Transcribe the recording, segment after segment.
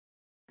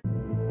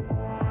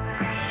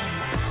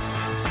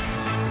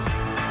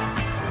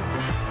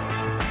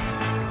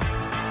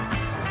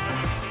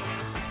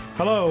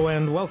Hello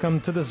and welcome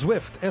to the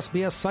Zwift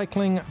SBS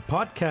Cycling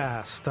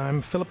Podcast.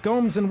 I'm Philip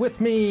Gomes, and with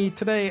me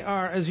today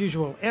are, as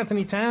usual,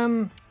 Anthony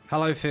Tan.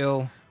 Hello,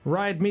 Phil.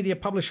 Ride Media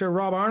publisher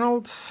Rob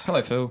Arnold.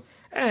 Hello, Phil.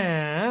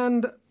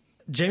 And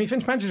Jamie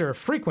Finch-Manager,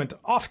 frequent,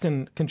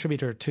 often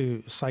contributor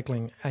to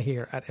cycling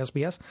here at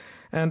SBS,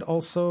 and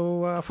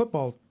also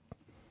football.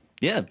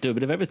 Yeah, do a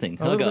bit of everything.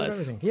 A Hello, little bit of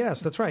guys. everything. Yes,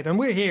 that's right. And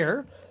we're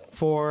here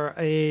for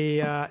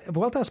a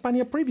Vuelta a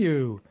España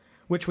preview,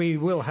 which we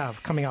will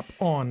have coming up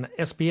on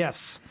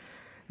SBS.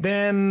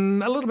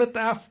 Then a little bit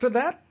after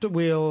that,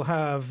 we'll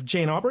have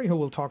Jane Aubrey, who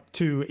will talk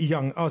to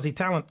young Aussie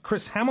talent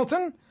Chris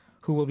Hamilton,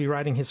 who will be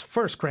riding his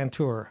first Grand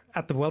Tour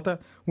at the Vuelta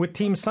with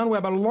Team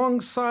Sunweb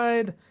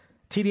alongside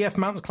TDF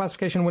Mountains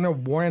Classification winner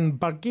Warren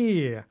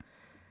Barguil.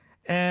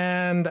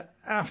 And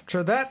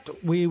after that,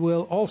 we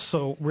will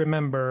also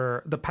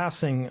remember the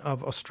passing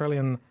of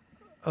Australian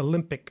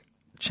Olympic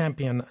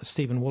champion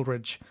Stephen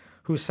Woolridge,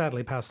 who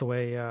sadly passed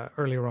away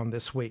earlier on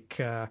this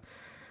week.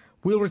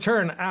 We'll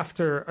return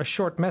after a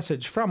short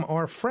message from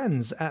our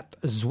friends at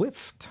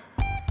Zwift.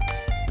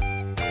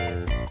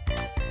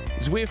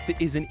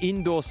 Zwift is an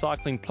indoor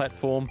cycling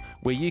platform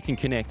where you can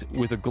connect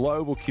with a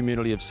global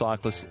community of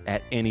cyclists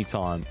at any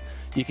time.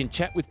 You can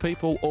chat with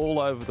people all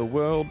over the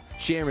world,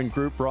 share in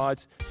group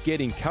rides,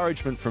 get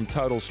encouragement from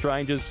total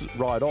strangers,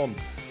 ride on,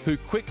 who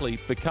quickly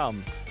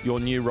become your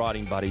new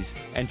riding buddies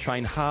and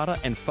train harder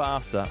and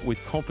faster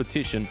with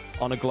competition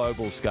on a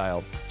global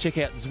scale. Check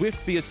out Zwift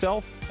for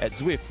yourself at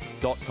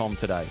Zwift.com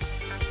today.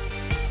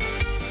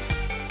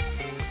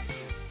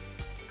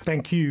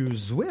 Thank you,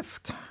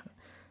 Zwift.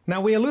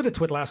 Now, we alluded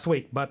to it last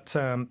week, but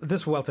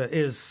this Vuelta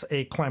is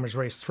a climber's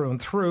race through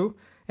and through,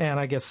 and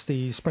I guess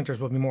the sprinters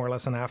will be more or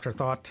less an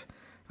afterthought.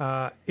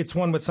 It's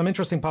one with some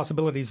interesting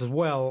possibilities as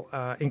well,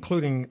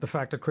 including the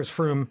fact that Chris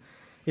Froome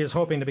is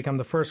hoping to become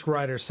the first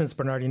rider since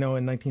Bernard Hinault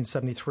in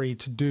 1973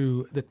 to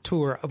do the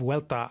Tour of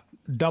Vuelta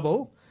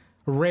double,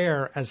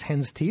 rare as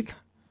hen's teeth.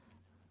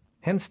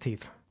 Hen's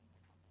teeth.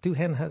 Do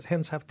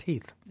hens have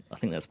teeth? I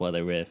think that's why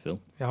they're rare,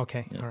 Phil.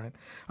 Okay, yeah. All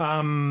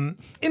right.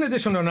 In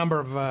addition to a number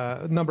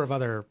of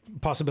other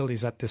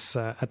possibilities at this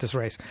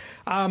race,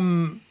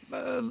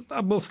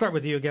 we'll start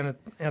with you again,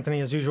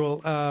 Anthony, as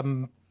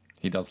usual.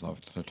 He does love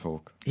to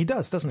talk. He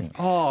does, doesn't he?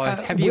 Oh,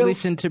 have you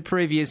listened to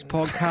previous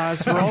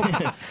podcasts,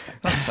 Rob?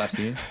 That's that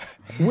here.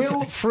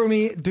 Will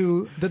Froome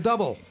do the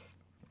double?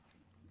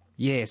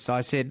 Yes, I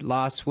said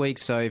last week,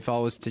 so if I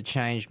was to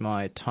change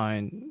my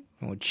tone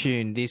or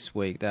tune this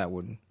week, that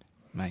would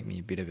make me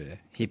a bit of a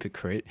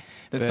hypocrite.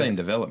 There's been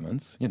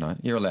developments,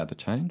 you're allowed to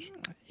change.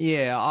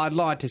 Yeah, I'd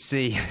like to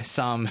see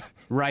some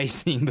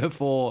racing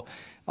before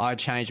I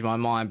change my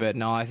mind, but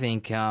no, I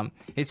think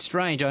it's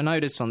strange. I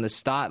noticed on the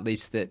start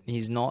list that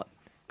he's not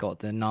got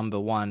the number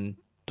one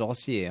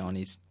dossier on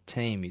his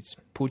team. It's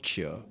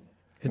Puccio.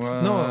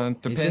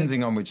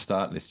 Depending on which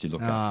start list you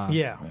look at.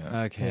 Yeah.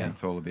 Okay. Yeah,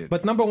 it's all a bit.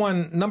 But number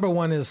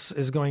one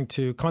is going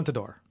to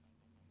Contador.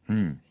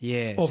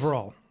 Yes.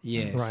 Overall.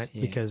 Yes. Right,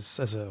 yeah. Because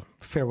as a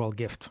farewell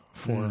gift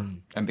for...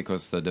 And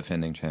because the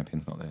defending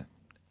champion's not there.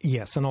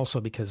 Yes, and also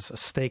because a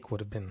stake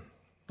would have been,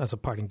 as a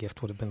parting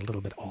gift, would have been a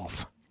little bit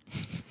off.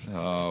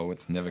 Oh,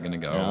 it's never going to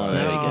go Oh, away.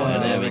 there we go,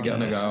 there we go.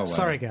 Gonna go away.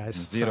 Sorry, guys.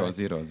 Zero.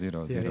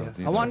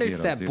 I wonder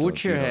if that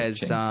butcher has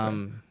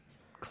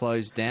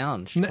closed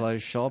down,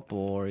 closed shop,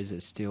 or is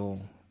it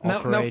still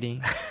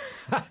operating?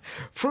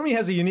 Froome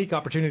has a unique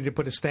opportunity to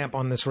put a stamp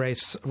on this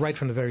race right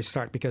from the very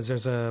start, because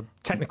there's a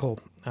technical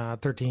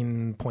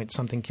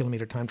 13-point-something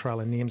kilometer time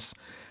trial in Nîmes,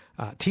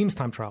 team's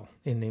time trial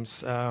in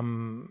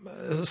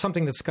Nîmes,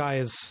 something that Sky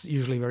is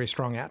usually very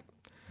strong at.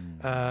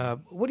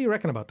 What do you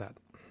reckon about that?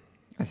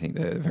 I think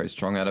they're very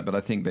strong at it, but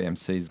I think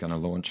BMC is going to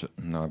launch it,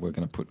 and we're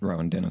going to put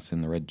Rowan Dennis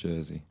in the red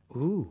jersey.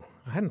 Ooh,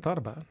 I hadn't thought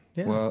about it.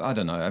 Yeah. Well, I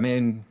don't know. I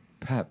mean,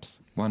 perhaps.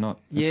 Why not?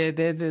 Yeah,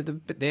 they're the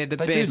best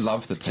do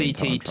love the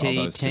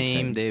TTT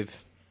team. They've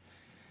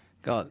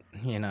got,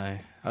 I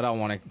don't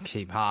want to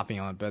keep harping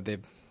on it, but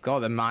they've got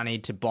the money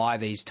to buy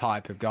these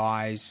type of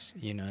guys.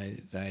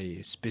 They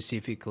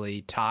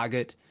specifically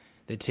target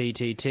the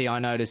TTT. I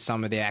noticed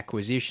some of the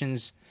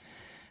acquisitions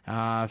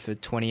for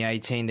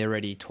 2018. They're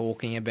already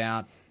talking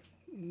about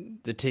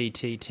the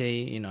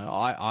TTT.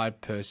 I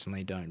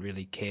personally don't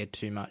really care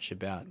too much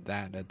about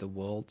that at the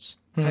Worlds.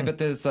 Hey, but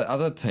there's the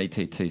other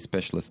TTT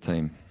specialist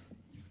team,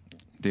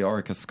 the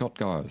Orica Scott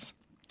guys.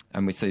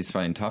 And we see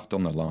Svein Tuft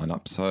on the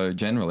lineup. So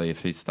generally,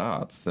 if he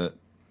starts,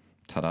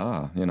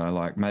 ta-da,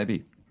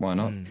 maybe. Why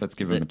not? Let's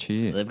give him a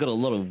cheer. They've got a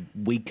lot of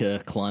weaker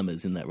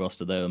climbers in that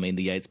roster, though. I mean,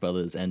 the Yates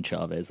brothers and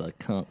Chavez, I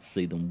can't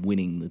see them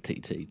winning the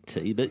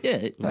TTT. But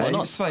yeah, why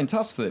not? Svein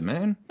Tuft's there,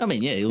 man. I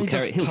mean, yeah, he'll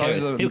carry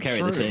the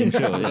through. team,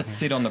 sure. Yeah. Just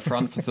sit on the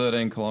front for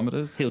 13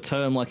 kilometres. He'll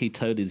tow him like he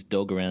towed his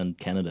dog around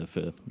Canada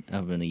for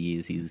however many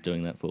years he was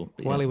doing that for.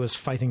 But While he was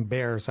fighting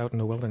bears out in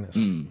the wilderness.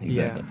 Exactly.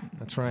 Yeah,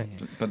 that's right.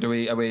 But are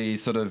we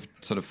sort of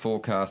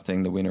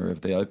forecasting the winner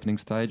of the opening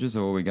stages,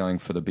 or are we going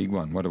for the big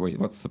one?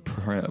 What's the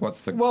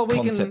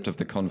concept of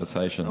the conversation?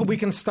 We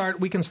can start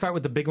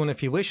with the big one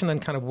if you wish, and then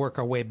kind of work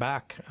our way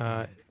back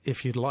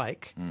if you'd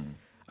like.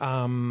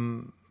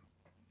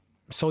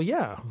 So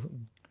yeah,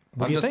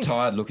 What I'm do you just think?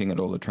 tired looking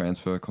at all the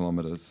transfer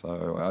kilometres,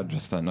 so I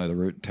just don't know the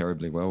route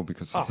terribly well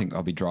because I think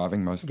I'll be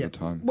driving most of the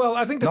time. Well,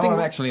 I think the No, thing... I'm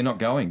actually not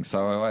going,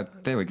 so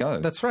there we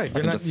go. That's right. I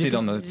You're can not- just you sit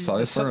can- on the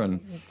sofa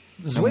and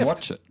Zwift.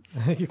 watch it.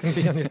 You can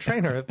be on your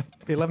trainer at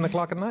 11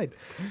 o'clock at night.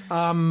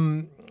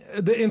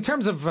 In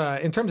terms of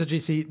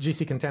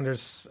GC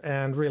contenders,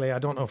 and really, I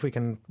don't know if we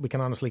can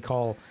honestly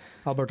call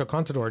Alberto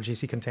Contador a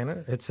GC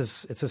contender. It's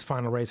his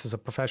final race as a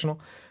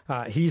professional.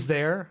 He's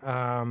there.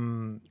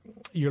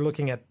 You're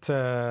looking at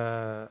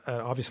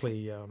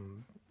obviously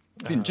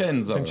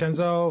Vincenzo.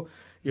 Vincenzo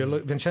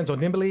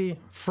Nibali,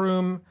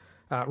 Froome,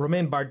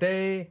 Romain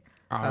Bardet,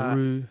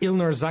 Aru.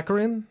 Ilnur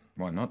Zakarin.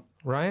 Why not?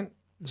 Right.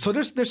 So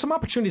there's some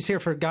opportunities here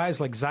for guys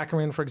like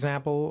Zakarin, for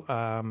example,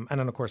 and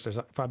then of course there's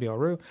Fabio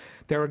Aru.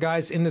 There are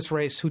guys in this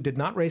race who did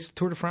not race the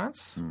Tour de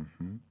France,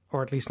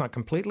 or at least not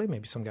completely.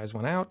 Maybe some guys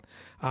went out,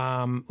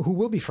 who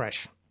will be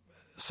fresh.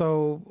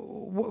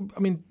 So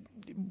I mean,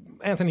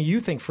 Anthony, you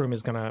think Froome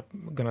is gonna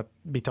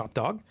be top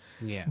dog?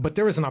 Yeah. But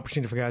there is an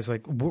opportunity for guys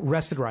like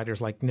rested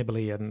riders like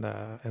Nibali and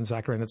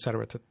Zakarin,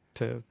 etc.,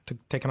 to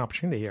take an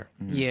opportunity here.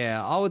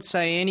 Yeah, I would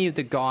say any of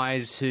the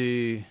guys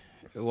who,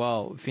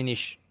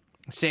 finish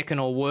second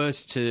or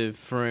worse to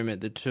Froome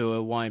at the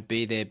Tour won't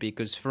be there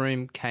because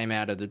Froome came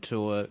out of the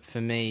Tour,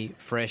 for me,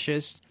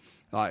 freshest.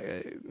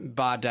 Like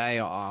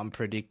Bardet, I'm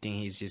predicting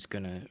he's just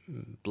going to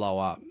blow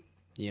up.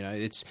 You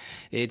know,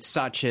 it's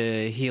such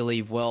a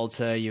hilly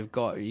Vuelta. You're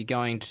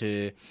going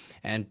to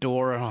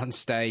Andorra on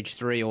stage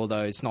 3,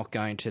 although it's not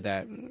going to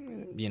that,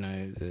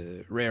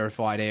 the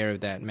rarefied air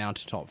of that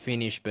mountaintop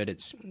finish, but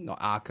it's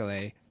not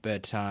Arcalay,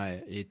 but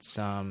it's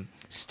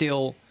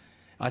still.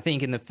 I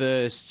think in the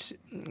first,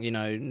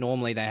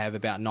 normally they have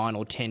about 9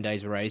 or 10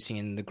 days of racing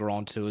in the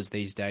Grand Tours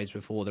these days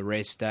before the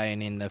rest day,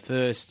 and in the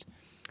first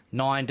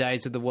 9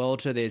 days of the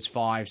Vuelta, there's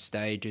 5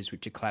 stages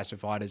which are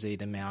classified as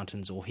either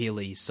mountains or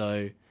hilly.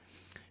 So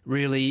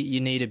really,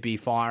 you need to be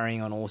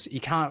firing on all.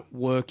 You can't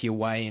work your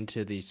way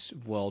into this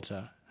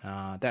Vuelta.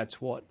 That's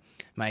what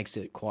makes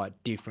it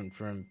quite different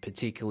from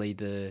particularly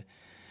the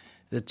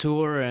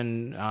Tour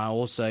and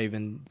also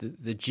even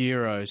the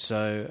Giro.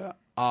 So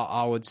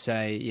I would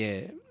say,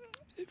 yeah,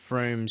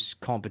 Froome's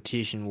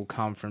competition will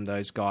come from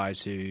those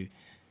guys who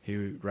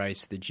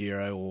raced the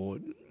Giro or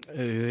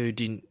who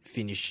didn't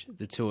finish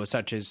the Tour,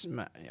 such as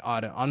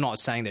I'm not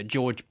saying that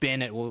George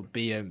Bennett will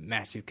be a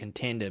massive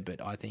contender, but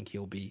I think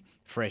he'll be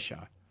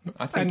fresher.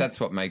 I think that's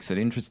what makes it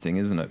interesting,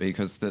 isn't it?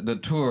 Because the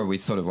Tour, we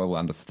sort of all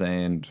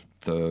understand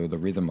the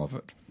rhythm of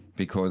it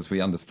because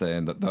we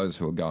understand that those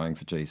who are going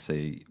for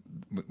GC,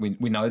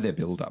 we know their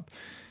build-up.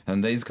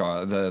 And these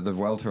guys, the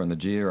Vuelta and the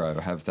Giro,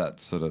 have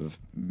that sort of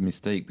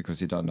mystique because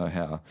you don't know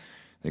how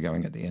they're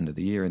going at the end of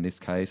the year in this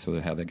case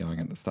or how they're going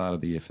at the start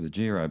of the year for the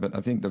Giro. But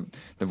I think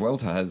the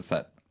Vuelta has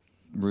that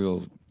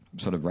real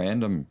sort of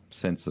random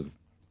sense of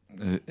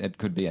it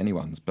could be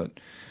anyone's. But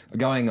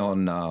going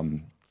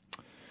on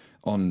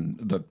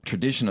the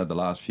tradition of the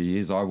last few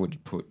years, I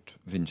would put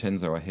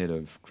Vincenzo ahead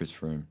of Chris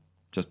Froome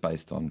just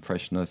based on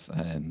freshness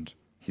and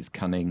his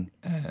cunning,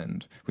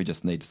 and we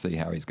just need to see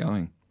how he's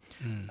going.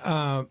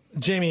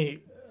 Jamie,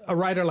 a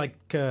rider like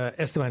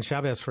Esteban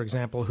Chavez, for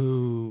example,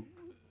 who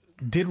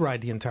did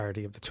ride the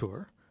entirety of the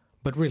Tour,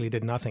 but really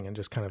did nothing and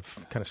just kind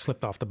of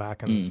slipped off the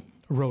back and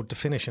rode to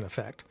finish, in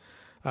effect,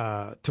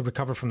 to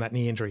recover from that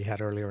knee injury he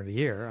had earlier in the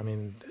year. I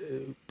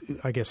mean,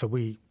 I guess would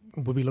we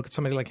look at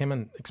somebody like him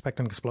and expect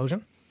an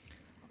explosion?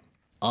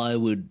 I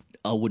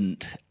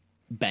wouldn't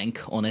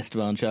bank on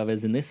Esteban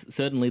Chavez in this.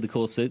 Certainly the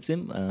course suits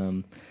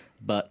him,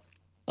 but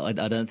I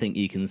don't think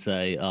you can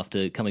say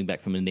after coming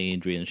back from a knee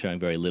injury and showing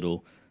very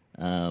little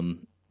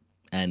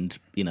and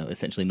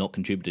essentially not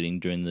contributing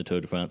during the Tour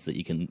de France that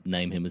you can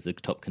name him as a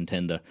top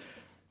contender.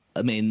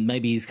 I mean,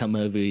 maybe he's come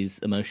over his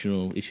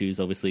emotional issues,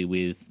 obviously,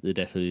 with the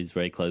death of his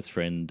very close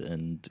friend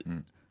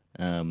and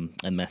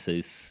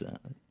Massus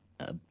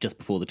just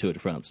before the Tour de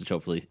France, which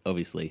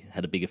obviously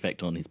had a big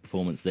effect on his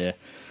performance there.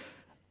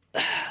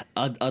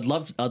 I'd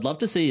love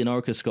to see an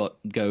Orica Scott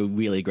go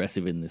really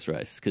aggressive in this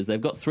race because they've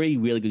got 3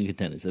 really good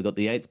contenders. They've got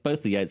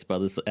both the Yates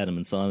brothers, Adam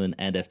and Simon,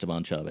 and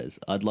Esteban Chavez.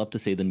 I'd love to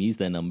see them use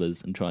their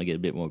numbers and try and get a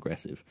bit more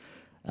aggressive.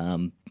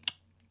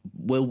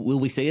 Will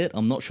we see it?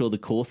 I'm not sure the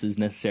course is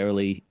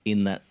necessarily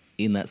in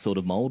that sort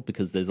of mould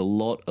because there's a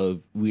lot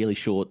of really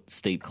short,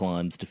 steep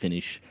climbs to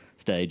finish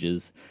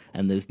stages,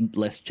 and there's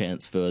less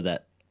chance for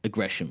that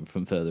aggression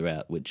from further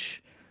out,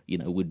 which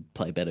would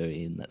play better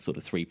in that sort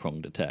of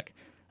 3-pronged attack.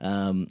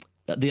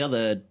 The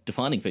other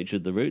defining feature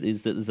of the route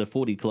is that there's a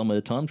 40-kilometre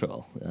time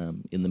trial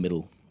in the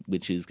middle,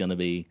 which is going to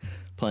be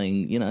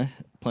playing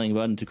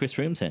right into Chris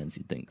Froome's hands,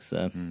 you'd think.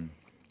 So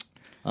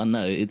I don't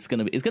know. It's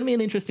going to be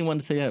an interesting one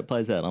to see how it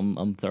plays out.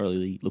 I'm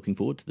thoroughly looking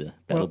forward to the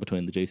battle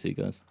between the GC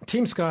guys.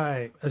 Team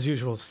Sky, as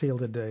usual, has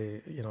fielded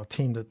a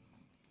team that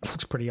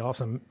looks pretty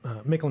awesome.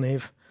 Mikkel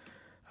Neve,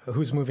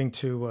 who's moving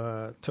to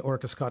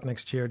Orica Scott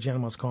next year.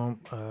 Gian Moscon,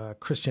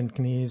 Christian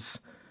Knies,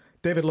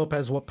 David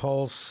Lopez, Wout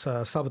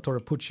Poels, Salvatore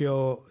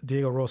Puccio,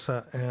 Diego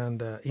Rosa,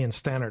 and Ian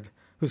Stannard,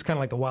 who's kind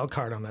of like the wild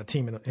card on that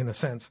team in a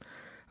sense.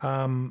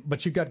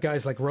 But you've got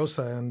guys like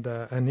Rosa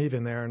and Neve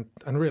in there,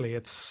 and really,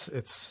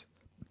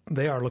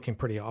 they are looking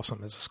pretty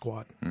awesome as a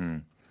squad.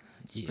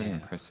 It's pretty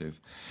impressive.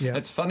 Yeah.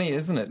 It's funny,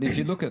 isn't it? If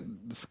you look at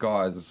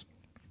Sky's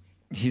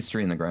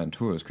history in the Grand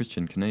Tours,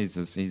 Christian Knies,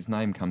 his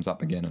name comes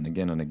up again and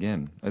again and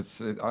again.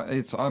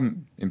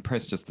 I'm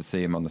impressed just to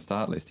see him on the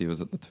start list. He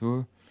was at the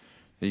Tour.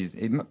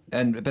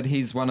 But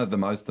he's one of the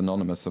most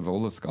anonymous of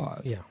all the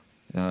Skys. Yeah.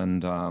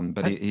 And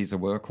he's a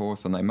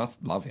workhorse, and they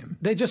must love him.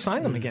 They just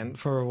signed him again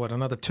for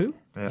another 2?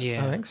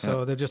 Yeah. I think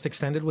so. They've just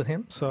extended with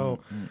him. So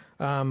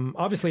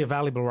obviously a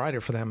valuable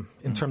rider for them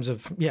in terms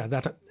of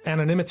that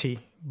anonymity,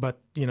 but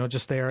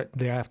just there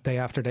day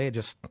after day,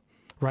 just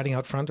riding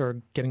out front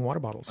or getting water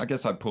bottles. I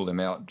guess I pulled him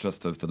out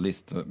just of the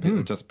list,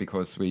 just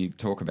because we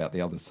talk about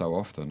the others so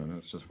often, and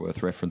it's just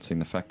worth referencing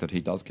the fact that he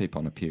does keep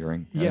on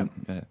appearing. Yeah.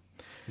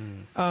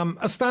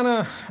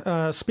 Astana.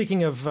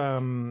 Speaking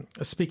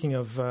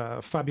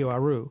of Fabio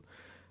Aru,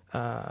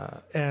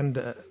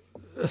 and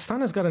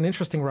Astana's got an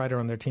interesting rider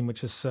on their team,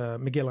 which is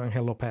Miguel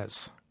Angel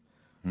Lopez,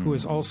 who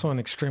is also an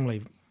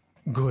extremely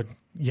good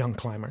young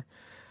climber.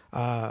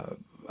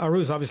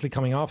 Aru's obviously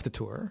coming off the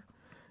Tour.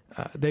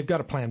 They've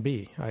got a plan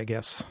B, I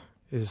guess,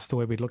 is the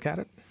way we look at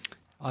it.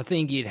 I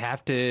think you'd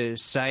have to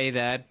say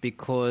that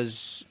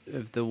because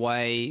of the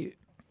way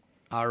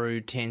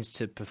Aru tends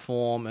to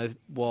perform,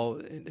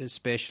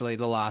 especially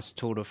the last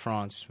Tour de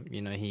France.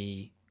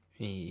 He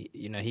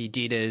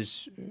did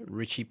as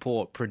Richie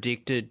Porte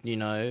predicted.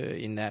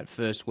 In that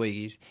first week,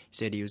 he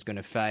said he was going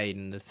to fade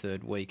in the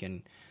third week,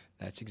 and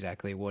that's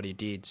exactly what he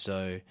did.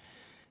 So,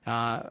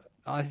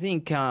 I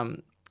think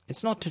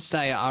it's not to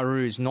say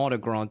Aru's not a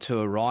Grand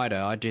Tour rider.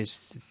 I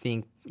just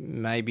think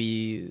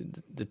maybe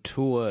the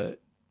Tour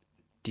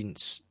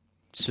didn't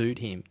suit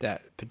him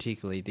that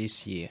particularly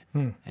this year,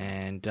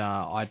 and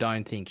I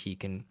don't think he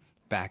can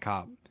back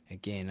up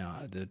again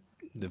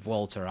the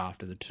Vuelta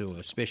after the Tour,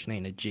 especially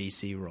in a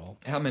GC role.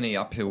 How many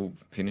uphill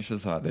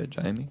finishes are there,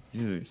 Jamie?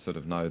 You sort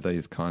of know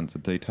these kinds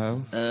of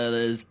details.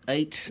 There's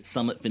 8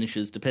 summit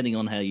finishes, depending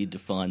on how you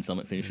define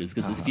summit finishes,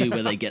 because there's a few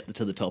where they get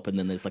to the top and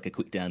then there's like a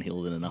quick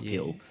downhill and an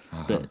uphill.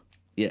 But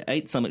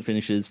 8 summit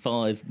finishes,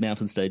 5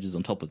 mountain stages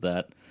on top of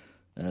that.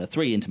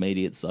 3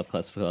 intermediates, I've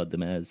classified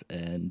them as,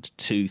 and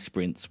 2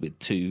 sprints with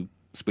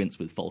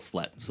false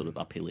flat, sort of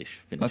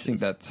uphillish finishes. I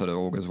think that sort of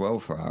augurs well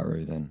for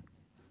Aru then.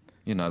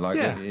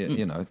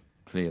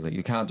 Clearly.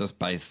 You can't just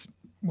base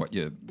what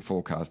your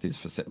forecast is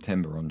for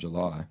September on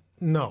July.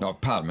 No.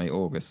 Pardon me,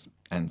 August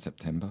and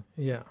September.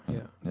 Yeah.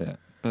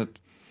 But,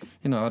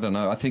 I don't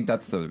know. I think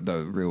that's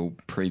the real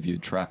preview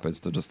trap, is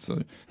to just sort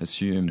of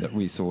assume that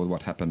we saw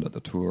what happened at the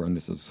Tour and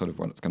this is sort of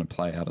what it's going to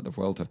play out at the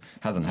Vuelta.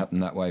 Hasn't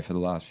happened that way for the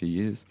last few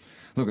years.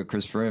 Look at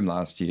Chris Froome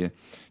last year.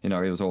 He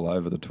was all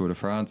over the Tour de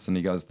France and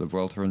he goes to the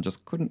Vuelta and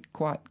just couldn't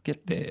quite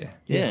get there.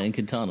 Yeah, and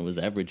Quintana was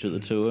average at the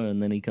Tour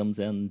and then he comes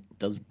down and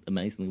does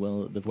amazingly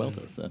well at the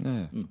Vuelta. So.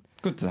 Yeah.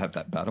 Good to have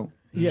that battle.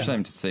 Yeah.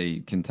 Shame to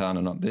see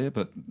Quintana not there,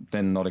 but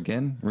then not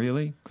again,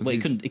 really. Well, he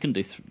couldn't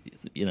do,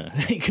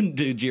 he couldn't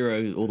do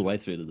Giro all the way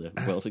through to the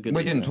Vuelta.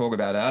 We didn't talk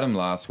about Adam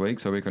last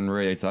week, so we can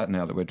reuse that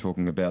now that we're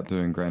talking about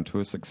doing Grand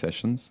Tour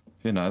successions.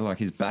 Like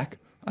he's back,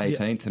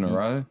 18th in a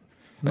row.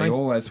 He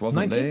always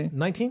wasn't 19? there.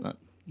 19?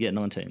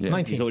 19. Yeah.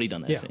 19. He's already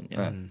done 18.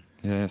 Yeah.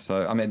 Yeah,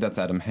 so, that's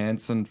Adam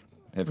Hansen.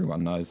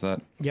 Everyone knows that.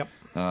 Yep.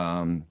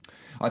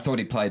 I thought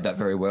he played that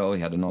very well.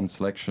 He had a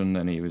non-selection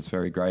and he was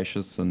very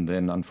gracious. And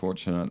then,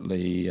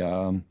 unfortunately,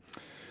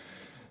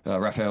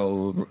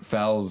 Rafael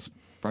Fowles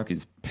broke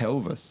his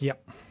pelvis.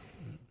 Yep.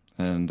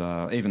 And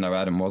even though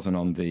Adam wasn't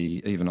on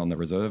the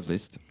reserve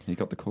list, he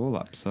got the call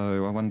up.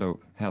 So I wonder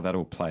how that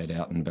all played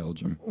out in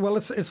Belgium. Well,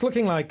 it's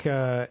looking like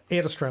 8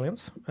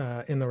 Australians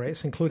in the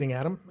race, including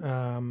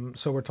Adam.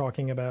 So we're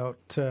talking about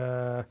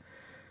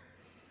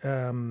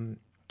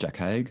Jack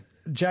Haig.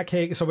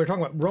 So we're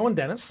talking about Rowan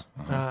Dennis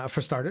for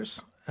starters.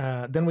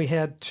 Then we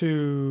head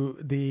to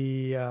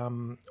the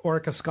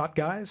Orica Scott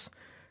guys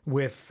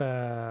with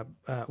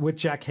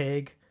Jack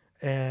Haig.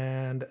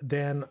 And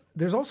then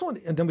there's also,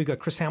 and then we got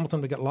Chris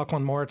Hamilton, we got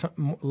Lachlan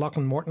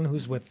Morton,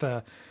 who's with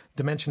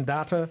Dimension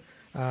Data,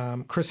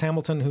 Chris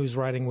Hamilton, who's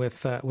riding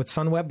with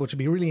Sunweb, which would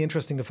be really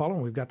interesting to follow.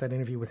 And we've got that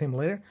interview with him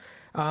later.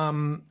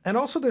 And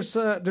also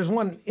there's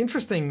one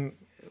interesting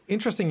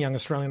young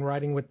Australian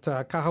riding with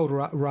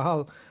Cajo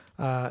Rahal,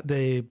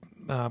 the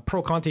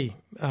Pro Conti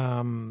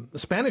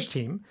Spanish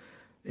team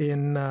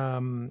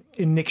in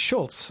Nick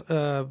Schultz,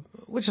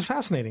 which is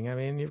fascinating. I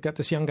mean, you've got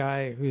this young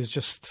guy who's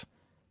just.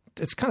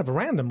 It's kind of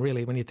random,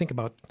 really, when you think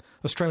about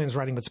Australians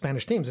riding with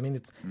Spanish teams. I mean,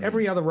 it's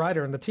every other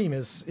rider in the team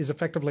is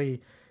effectively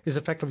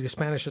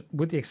Spanish,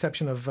 with the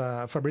exception of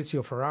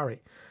Fabrizio Ferrari.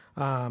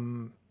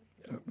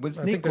 Was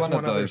Nick one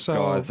of those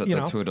guys at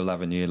the Tour de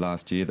l'Avenir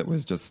last year that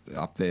was just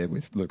up there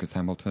with Lewis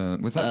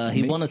Hamilton? Was that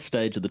he won a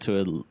stage of the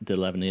Tour de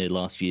l'Avenir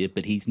last year,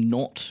 but he's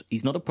not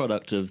a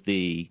product of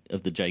the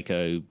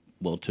Jayco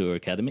World Tour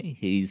Academy.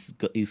 He's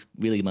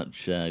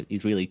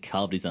really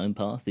carved his own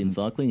path in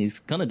cycling. He's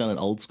kind of done it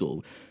old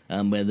school,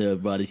 where the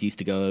riders used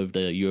to go over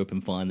to Europe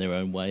and find their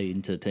own way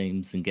into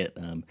teams and get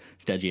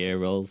stagiaire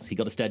roles. He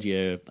got a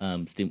stagiaire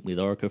stint with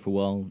Orica for a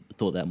while.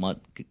 Thought that might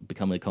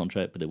become a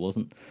contract, but it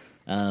wasn't.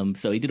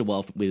 So he did a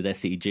while with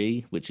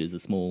SEG, which is a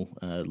small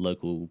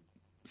local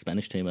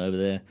Spanish team over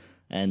there,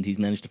 and he's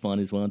managed to find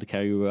his way onto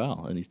Carry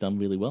Royale, and he's done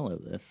really well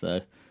over there.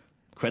 So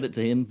credit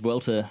to him,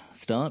 Vuelta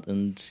start,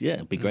 and yeah,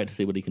 it'd be great to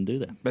see what he can do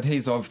there. But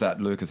he's of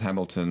that Lucas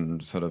Hamilton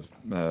sort of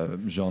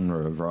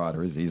genre of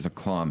rider, is he? He's a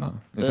climber.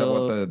 Is that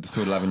what the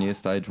Tour de l'Avenir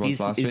stage was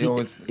last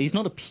year? He's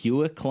not a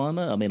pure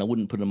climber. I mean, I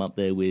wouldn't put him up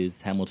there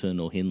with Hamilton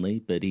or Hindley,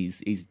 but he's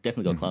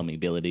definitely got climbing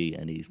ability,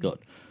 and he's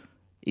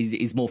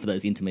more for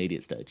those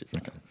intermediate stages.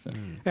 Okay. So.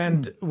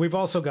 And we've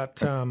also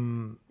got,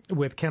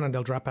 with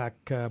Cannondale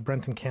Drapac,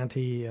 Brenton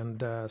Canty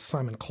and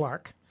Simon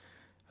Clark,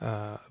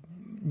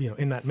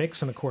 in that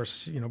mix. And of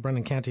course,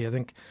 Brendan Canty, I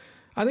think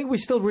we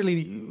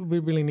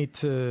really need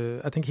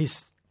to, I think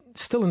he's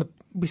still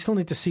we still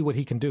need to see what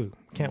he can do,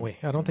 can't we?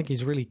 I don't think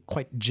he's really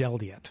quite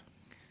gelled yet.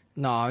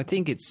 No, I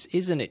think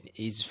isn't it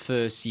his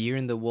first year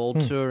in the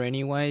World Tour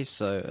anyway?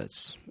 So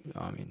it's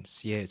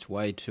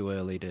way too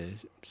early to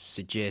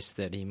suggest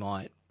that he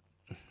might,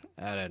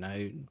 I don't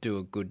know, do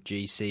a good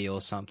GC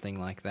or something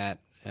like that.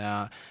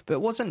 But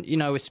wasn't,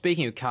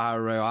 speaking of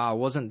Carrera Royale,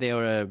 wasn't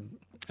there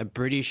a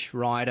British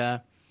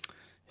rider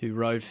who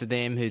rode for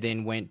them who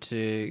then went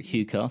to...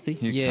 Hugh Carthy?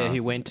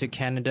 Who went to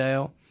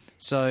Cannondale.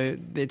 So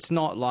it's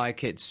not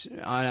like it's...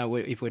 I know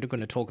if we're going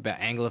to talk about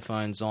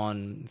Anglophones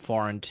on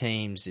foreign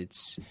teams,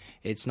 it's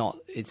not...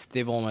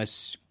 They've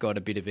almost got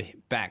a bit of a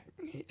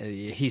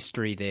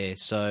history there.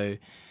 So,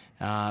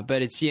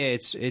 but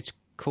it's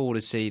cool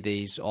to see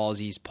these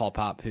Aussies pop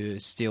up who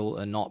still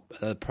are not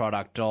a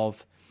product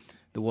of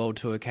the World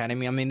Tour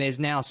Academy. I mean, there's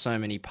now so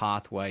many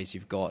pathways.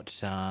 You've got...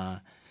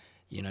 the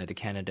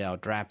Cannondale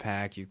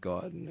Drapac, you've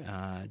got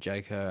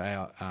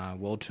Jayco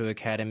World Tour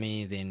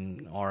Academy,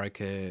 then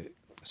Orica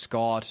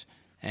Scott,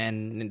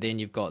 and then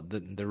you've got the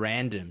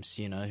randoms,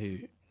 who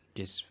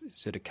just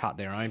sort of cut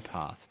their own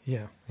path.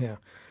 Yeah.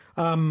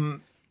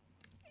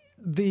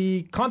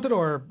 The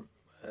Contador,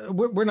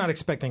 we're not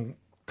expecting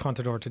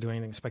Contador to do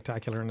anything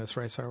spectacular in this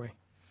race, are we?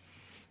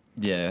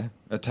 Yeah,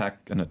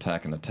 attack,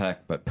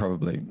 but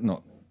probably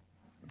not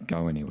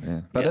go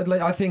anywhere. But at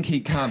least I think he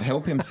can't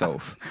help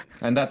himself,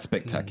 and that's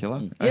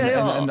spectacular.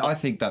 And I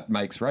think that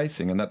makes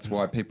racing, and that's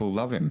why people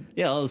love him.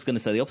 Yeah, I was going to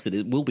say the opposite.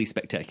 It will be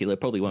spectacular. It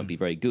probably won't be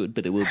very good,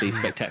 but it will be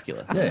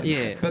spectacular.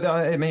 Yeah. But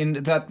I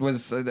mean, there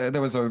was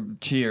a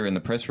cheer in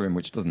the press room,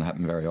 which doesn't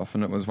happen very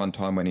often. It was one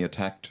time when he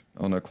attacked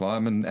on a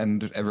climb,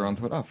 and everyone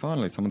thought, oh,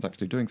 finally, someone's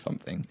actually doing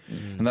something.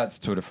 And that's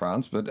Tour de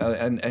France. But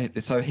and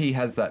so he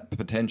has that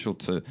potential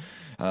to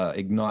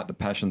ignite the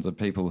passions of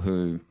people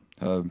who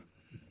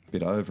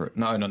bit over it.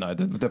 No.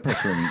 The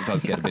press room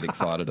does get a bit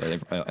excited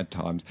at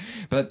times.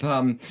 But,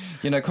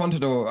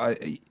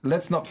 Contador,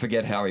 let's not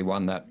forget how he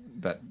won that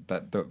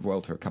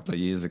Vuelta a couple of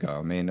years ago.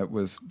 I mean, it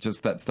was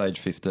just that stage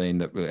 15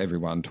 that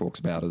everyone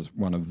talks about as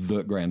one of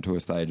the Grand Tour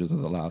stages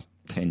of the last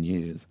 10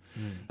 years.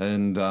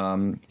 And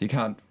you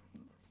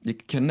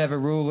can never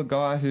rule a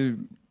guy who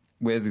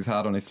wears his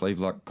heart on his sleeve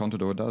like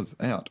Contador does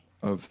out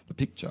of the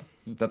picture.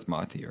 That's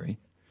my theory.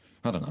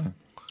 I don't know.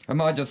 Am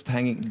I just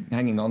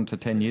hanging on to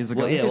 10 years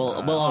ago?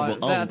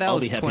 I'll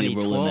be happy to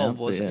rule him out.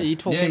 Wasn't it? Are you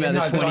talking about the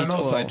 2012? But I'm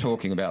also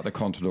talking about the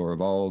Contador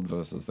of old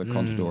versus the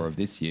Contador of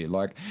this year.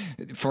 Like,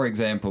 for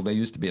example, there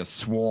used to be a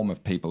swarm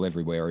of people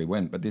everywhere he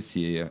went, but this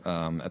year,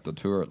 at the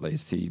Tour at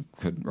least, he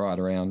could ride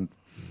around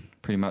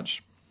pretty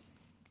much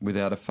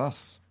without a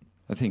fuss.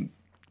 I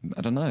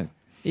don't know.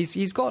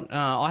 He's got,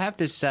 I have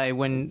to say,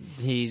 when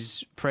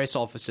his press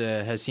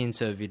officer,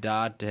 Jacinto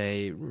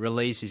Vidarte,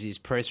 releases his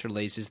press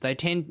releases,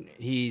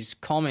 his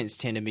comments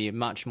tend to be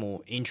much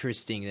more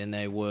interesting than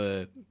they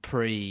were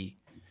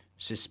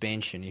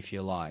pre-suspension, if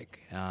you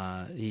like.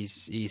 He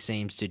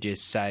seems to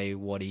just say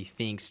what he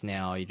thinks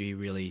now.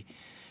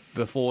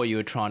 Before you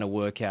were trying to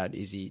work out,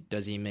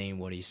 does he mean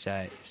what he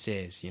says,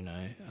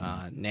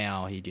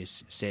 now he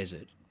just says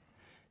it.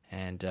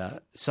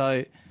 And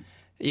so...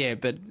 Yeah,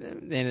 but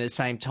then at the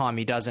same time,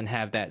 he doesn't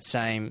have that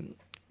same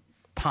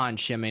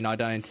punch. I mean, I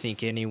don't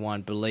think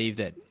anyone believed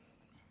that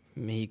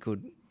he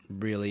could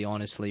really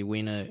honestly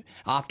win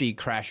after he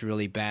crashed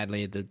really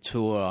badly at the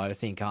Tour. I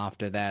think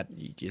after that,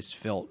 you just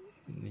felt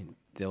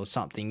there was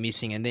something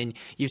missing. And then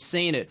you've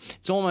seen it.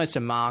 It's almost a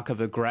mark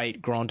of a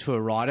great Grand Tour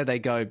rider. They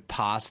go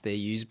past their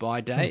use-by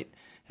date.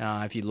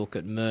 If you look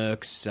at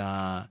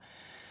Merckx,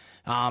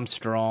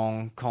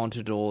 Armstrong,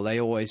 Contador, they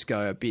always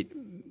go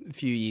a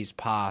few years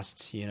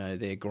past,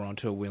 their Grand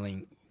Tour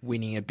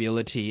winning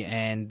ability,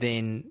 and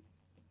then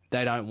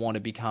they don't want to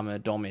become a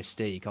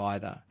domestique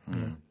either.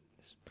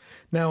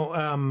 Now,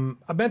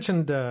 I've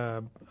mentioned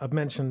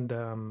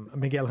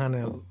Miguel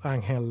Angel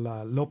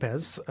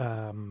Lopez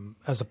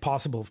as a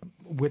possible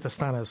with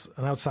Astana as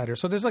an outsider.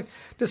 So there's like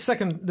the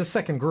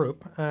second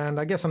group, and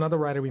I guess another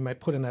rider we might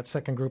put in that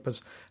second group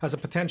as a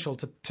potential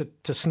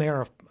to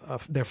snare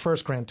their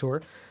first Grand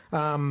Tour.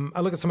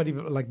 I look at somebody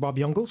like Bob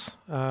Jungels.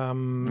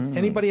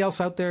 Anybody else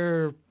out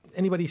there?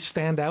 Anybody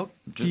stand out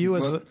to you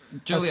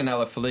Julian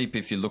Alaphilippe,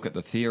 if you look at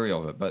the theory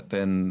of it, but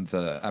then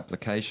the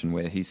application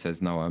where he says,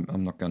 no,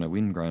 I'm not going to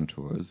win Grand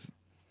Tours,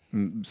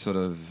 sort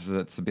of,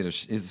 that's a bit of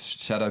is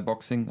shadow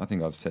boxing. I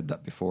think I've said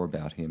that before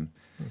about him.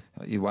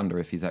 You wonder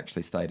if he's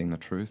actually stating the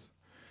truth.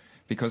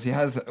 Because he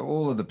has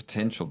all of the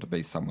potential to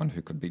be someone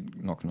who could be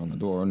knocking on the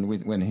door. And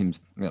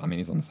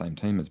he's on the same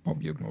team as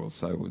Bob Jungels,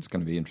 so it's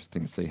going to be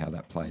interesting to see how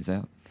that plays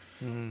out.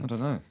 I don't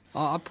know.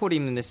 I put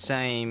him in the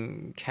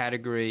same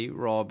category,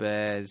 Rob,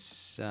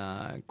 as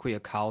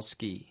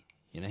Kwiatkowski.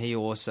 He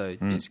also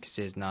just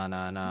says,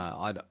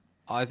 no.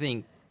 I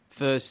think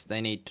first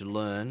they need to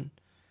learn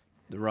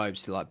the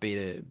ropes to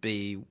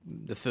be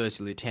the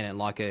first lieutenant,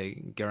 like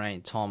a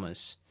Geraint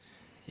Thomas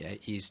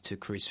is to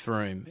Chris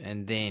Froome,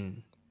 and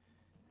then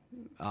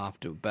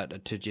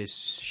but to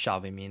just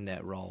shove him in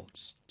that role,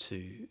 it's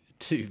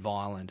too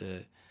violent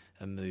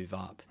a move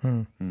up.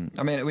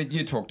 I mean,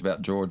 you talked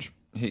about George.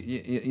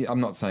 I'm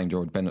not saying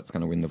George Bennett's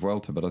going to win the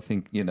Vuelta, but I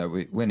think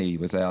when he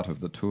was out of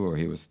the Tour,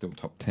 he was still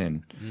top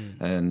 10,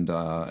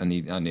 and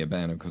he only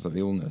abandoned because of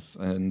illness.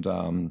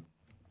 And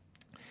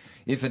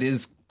if it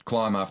is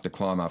climb after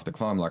climb after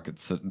climb, like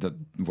the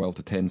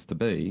Vuelta tends to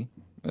be,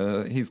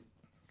 he's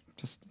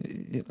just.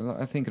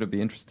 I think it'd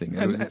be interesting.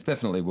 It's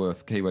definitely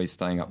worth Kiwis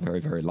staying up very,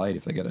 very late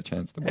if they get a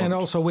chance to watch. And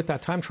also with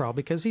that time trial,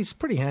 because he's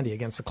pretty handy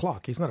against the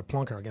clock. He's not a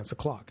plonker against the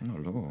clock.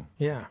 Not at all.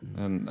 Yeah.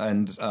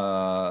 And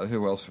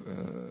who else?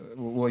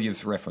 Well,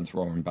 you've referenced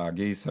Romain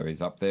Barguil, so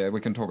he's up there.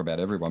 We can talk about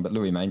everyone, but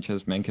Louis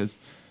Menkes,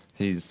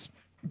 he's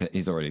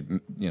already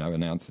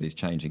announced that he's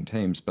changing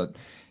teams, but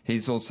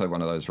he's also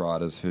one of those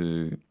riders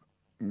who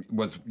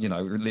was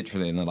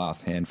literally in the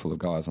last handful of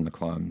guys on the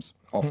climbs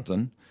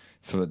often.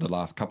 For the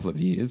last couple of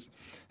years,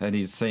 and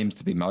he seems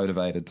to be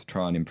motivated to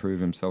try and improve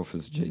himself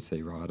as a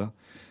GC rider.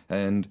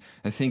 And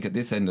I think at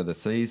this end of the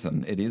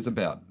season,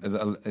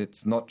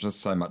 it's not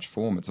just so much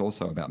form, it's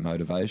also about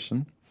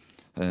motivation.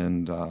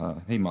 And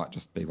he might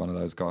just be one of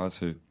those guys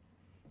who...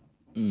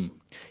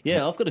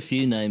 Yeah, I've got a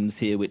few names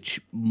here which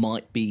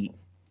might be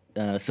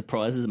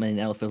surprises. I mean,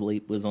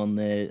 Alaphilippe was on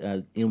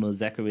there, Ilnur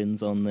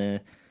Zakarin's on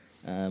there.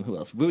 Who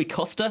else? Rui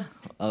Costa.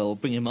 I'll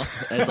bring him up,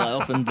 as I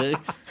often do.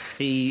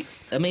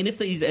 If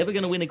he's ever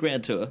going to win a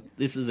Grand Tour,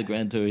 this is a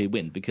Grand Tour he'd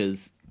win,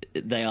 because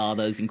they are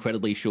those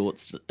incredibly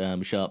short,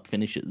 sharp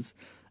finishes.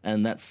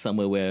 And that's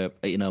somewhere where,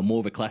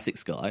 more of a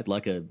classics guy,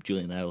 like a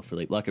Julian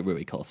Alaphilippe, like a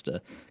Rui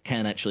Costa,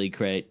 can actually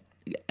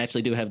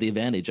do have the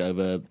advantage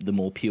over the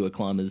more pure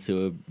climbers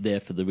who are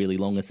there for the really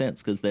long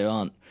ascents, because there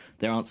aren't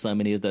so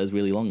many of those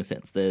really long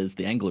ascents. There's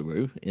the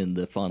Angleroo in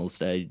the final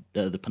stage,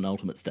 the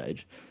penultimate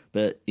stage.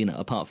 But,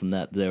 apart from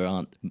that, there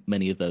aren't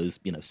many of those,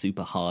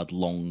 super hard,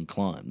 long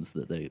climbs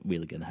that they're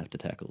really going to have to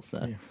tackle.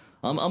 So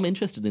I'm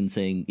interested in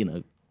seeing,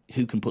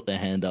 who can put their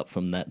hand up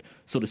from that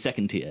sort of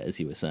second tier, as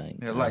you were saying.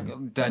 Yeah,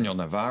 like Daniel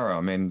Navarro.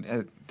 I mean,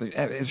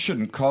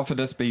 shouldn't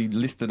Cofidis be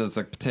listed as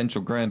a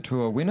potential Grand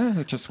Tour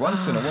winner just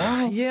once in a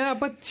while? Yeah,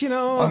 but,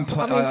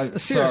 sorry,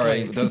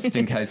 seriously. just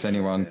in case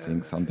anyone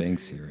thinks I'm being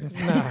serious.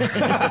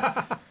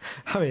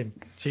 I mean,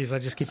 geez, I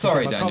just keep...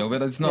 Sorry, Daniel,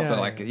 but it's not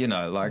that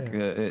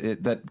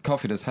that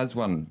Cofidis has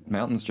won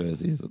mountains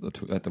jerseys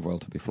at the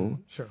Vuelta before.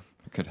 Sure.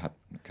 It could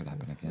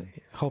happen again.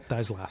 Hope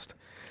dies last.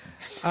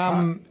 We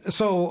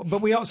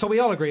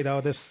all agree though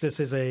this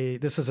is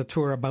a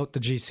tour about the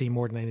GC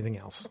more than anything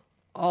else.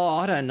 Oh,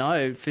 I don't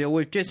know, Phil.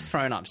 We've just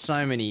thrown up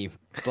so many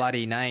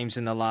bloody names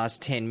in the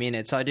last 10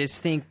 minutes. I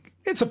just think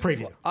it's a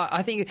preview.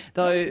 I think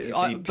though. If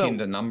he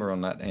pinned a number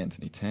on that,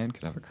 Anthony Tan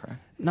could have a crack.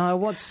 No,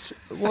 what's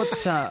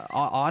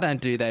I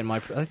don't do that in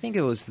my. I think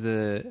it was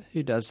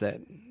who does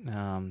that.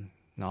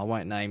 No, I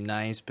won't name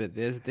names, but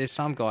there's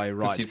some guy who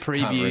writes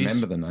previews. Can't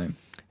remember the name.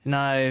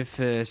 No,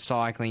 for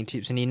cycling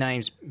tips, and he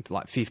names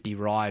like 50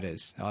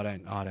 riders. I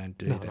don't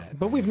do that.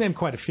 But we've named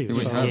quite a few,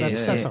 so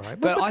that's all right.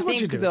 But I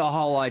think the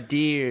whole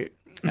idea.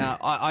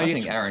 I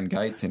think Aaron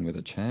Gates in with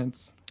a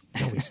chance.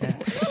 No, he's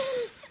not.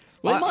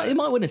 Well, he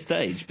might win a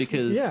stage,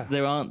 because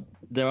there aren't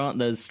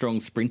those strong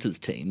sprinters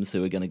teams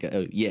who are going to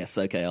go, yes,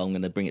 okay, I'm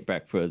going to bring it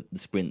back for the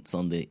sprints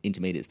on the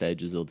intermediate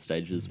stages or the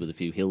stages with a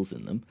few hills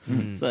in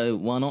them. So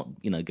why not,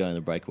 go in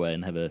a breakaway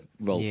and have a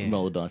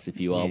roll of dice if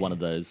you are one of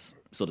those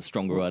sort of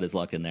stronger riders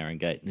like an Aaron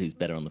Gate who's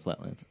better on the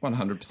flatlands.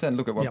 100%.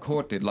 Look at what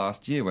Court did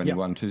last year when he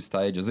won 2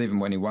 stages.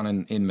 Even when he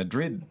won in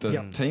Madrid,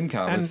 the team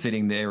car was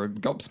sitting there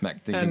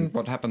gobsmacked thinking,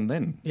 what happened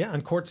then? Yeah,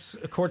 and Court's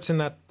in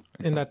that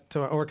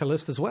Orca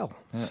list as well.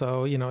 Yeah.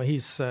 So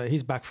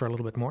he's back for a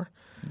little bit more.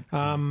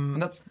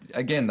 And that's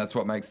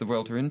what makes the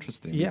Vuelta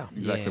interesting. Yeah, it's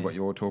exactly what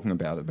you're talking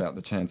about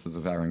the chances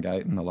of Aaron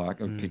Gate and the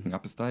like of picking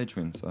up a stage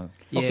win. So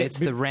it's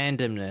the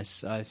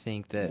randomness, I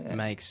think, that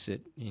makes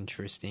it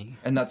interesting.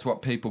 And that's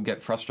what people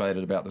get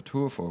frustrated about the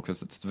Tour for,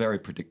 because it's very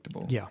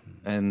predictable. Yeah,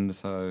 and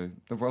so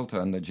the Vuelta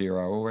and the Giro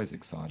are always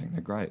exciting.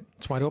 They're great.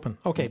 It's wide open.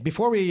 Okay,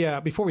 before we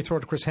throw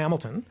to Chris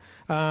Hamilton,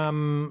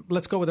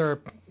 let's go with our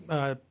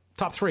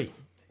top three.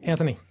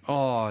 Anthony.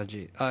 Oh,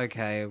 gee.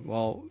 Okay.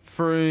 Well,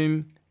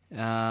 Froome,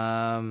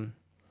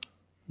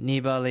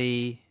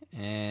 Nibali,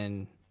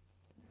 and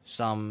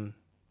some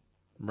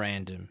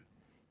random.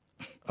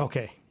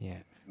 Okay. Yeah.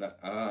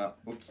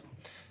 Oops.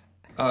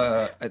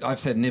 I've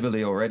said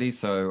Nibali already,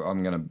 so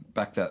I'm going to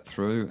back that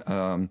through.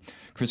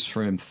 Chris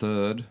Froome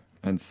third,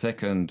 and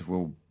second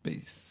will be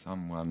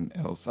someone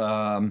else.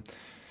 I'd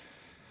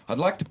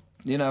like to.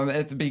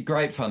 It'd be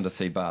great fun to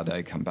see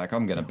Bardet come back.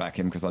 I'm going to back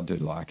him because I do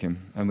like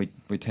him. And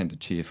we tend to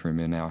cheer for him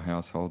in our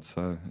household,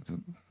 so it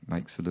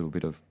makes a little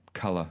bit of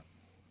colour.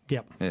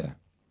 Yep. Yeah.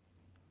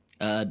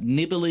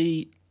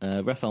 Nibali,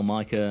 Rafael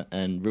Majka,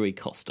 and Rui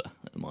Costa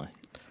are my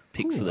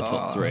picks for the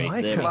top three. I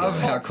love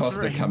how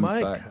Costa comes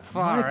back.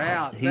 Far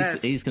out.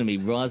 He's going to be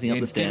rising up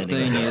the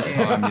standings. In 15 years'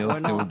 time, you'll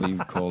still be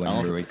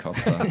calling Rui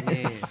Costa.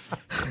 Yeah.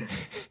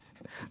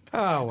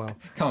 Oh, well.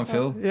 Come on,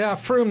 Phil. Yeah,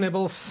 Froome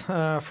Nibbles,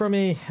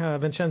 Froome,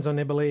 Vincenzo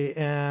Nibali,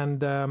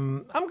 and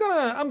I'm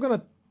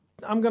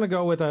gonna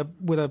go with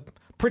a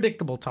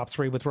predictable top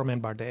three with Romain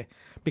Bardet,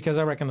 because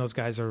I reckon those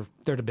guys they're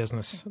the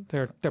business.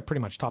 They're pretty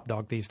much top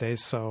dog these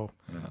days, so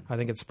I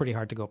think it's pretty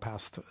hard to go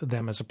past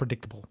them as a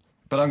predictable.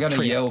 But I'm going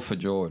to yell for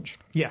George.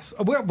 Yes,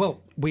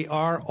 we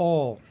are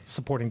all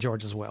supporting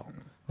George as well.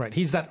 Right,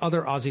 he's that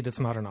other Aussie that's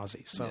not an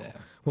Aussie, so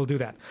we'll do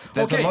that.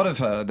 There's a lot of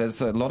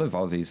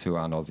Aussies who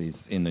aren't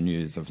Aussies in the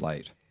news of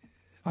late.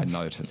 I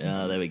noticed.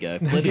 Oh, there we go.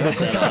 There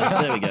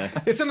we go.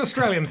 It's an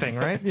Australian thing,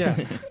 right? Yeah,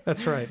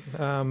 that's right.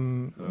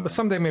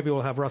 Someday maybe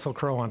we'll have Russell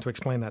Crowe on to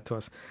explain that to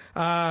us.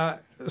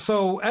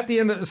 So at the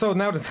end,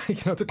 now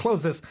to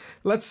close this,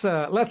 let's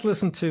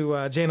listen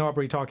to Jane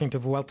Aubrey talking to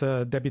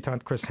Vuelta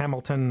debutant Chris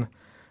Hamilton.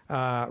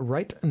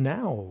 Right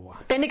now.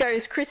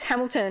 Bendigo's Chris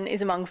Hamilton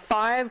is among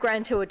 5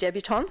 Grand Tour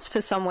debutants for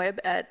Sunweb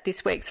at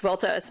this week's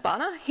Vuelta a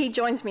España. He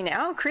joins me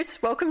now.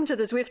 Chris, welcome to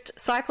the Zwift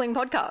Cycling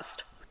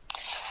Podcast.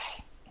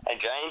 Hey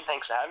Jane,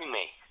 thanks for having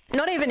me.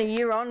 Not even a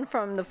year on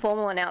from the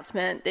formal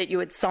announcement that you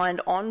had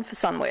signed on for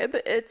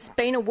Sunweb, it's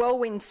been a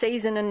whirlwind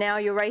season and now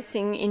you're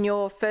racing in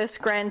your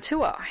first Grand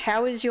Tour.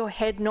 How is your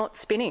head not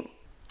spinning?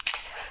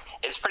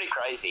 It's pretty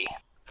crazy.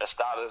 For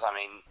starters, I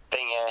mean,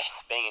 being a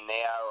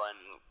neo and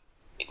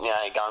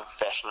going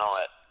professional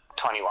at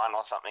 21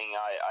 or something,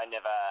 I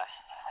never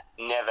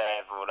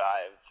ever would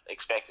I have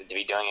expected to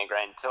be doing a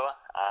Grand Tour.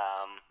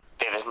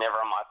 It was never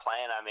on my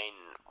plan. I mean,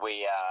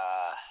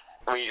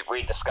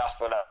 we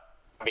discussed what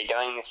I'd be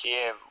doing this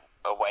year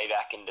way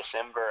back in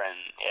December, and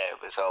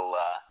it was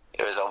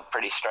all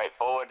pretty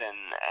straightforward. And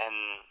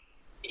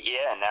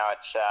now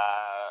it's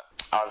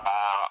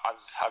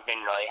I've been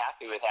really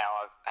happy with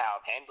how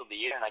I've handled the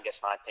year, and I guess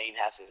my team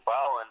has as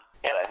well.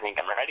 And I think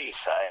I'm ready.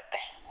 So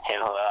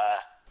he'll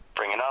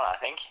bring it on, I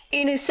think.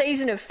 In a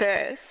season of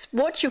firsts,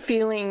 what's your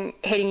feeling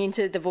heading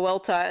into the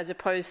Vuelta as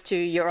opposed to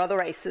your other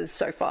races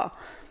so far?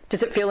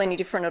 Does it feel any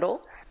different at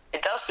all?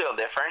 It does feel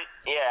different.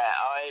 Yeah,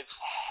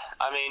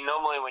 I mean,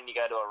 normally when you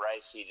go to a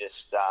race, you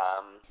just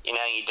you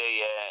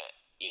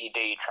do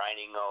your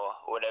training or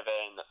whatever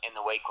in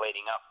the week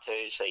leading up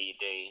to. So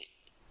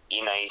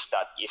you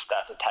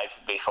start to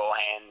taper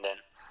beforehand,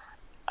 and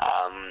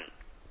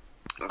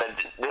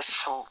but this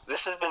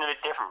has been a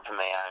bit different for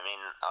me. I mean,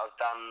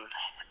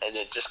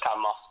 it just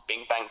come off the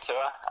Big Bang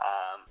Tour,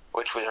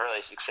 which was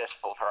really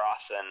successful for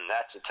us, and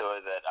that's a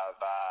tour that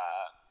I've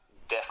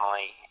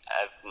definitely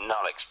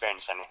not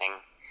experienced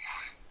anything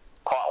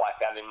quite like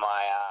that in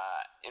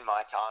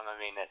my time. I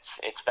mean,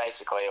 it's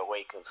basically a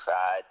week of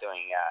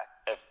doing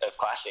of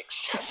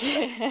classics.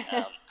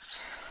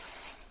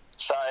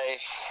 So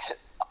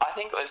I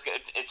think it was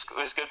good. It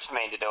was good for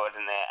me to do it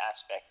in the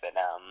aspect that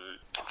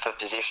for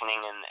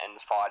positioning and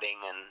fighting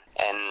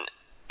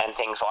and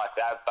things like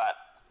that. But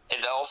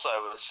it also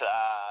was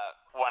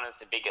one of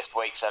the biggest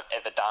weeks I've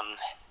ever done,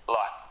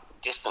 like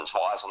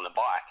distance-wise on the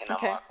bike. And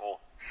I'm like, well,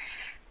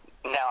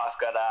 now I've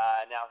got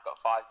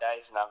 5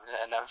 days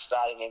and I'm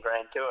starting a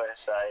Grand Tour.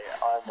 So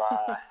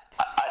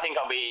I think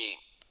I'll be.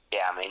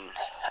 Yeah, I mean,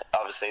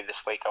 obviously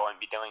this week I won't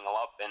be doing a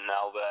lot, and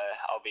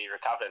I'll be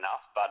recovered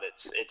enough. But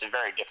it's a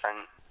very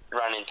different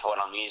run into what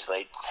I'm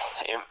usually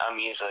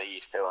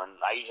used to, and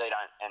I usually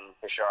don't, and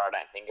for sure I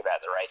don't think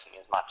about the racing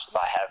as much as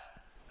I have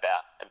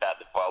about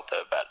the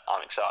Vuelta. But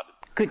I'm excited.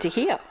 Good to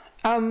hear.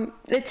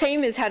 The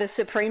team has had a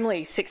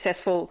supremely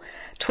successful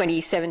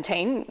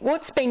 2017.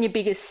 What's been your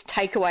biggest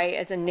takeaway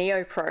as a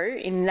neo-pro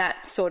in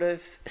that sort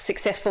of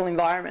successful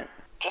environment?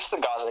 Just the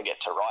guys I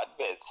get to ride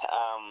with.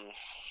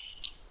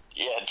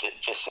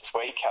 Just this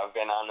week I've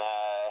been on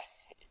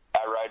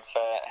I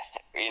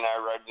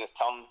rode with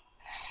Tom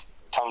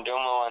Tom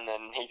Dumoulin,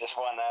 and he just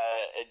won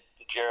a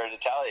Giro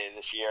d'Italia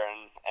this year,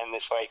 and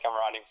this week I'm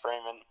riding for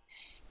him, and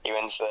he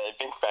wins the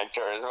Big Bang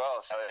Tour as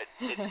well. So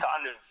it's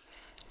kind of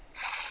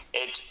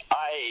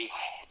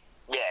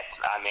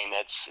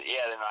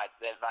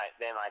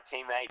they're my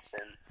teammates,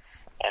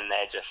 and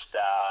they're just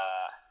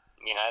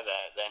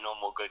they're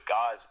normal good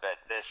guys, but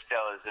there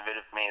still is a bit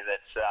of me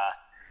that's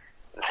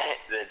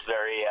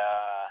very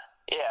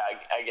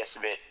I guess a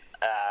bit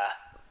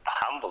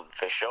humbled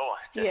for sure,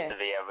 just to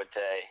be able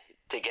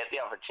to get the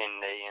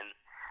opportunity.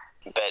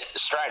 But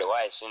straight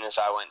away, as soon as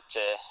I went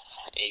to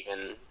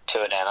even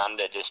Tour Down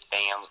Under, just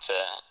being able to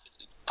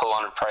pull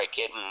on a pro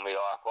kit and be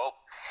like, well,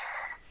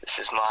 this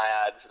is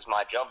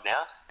my job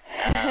now.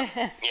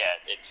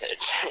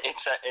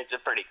 It's a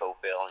pretty cool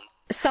feeling.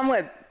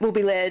 Sunweb will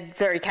be led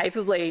very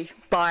capably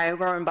by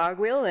Rowan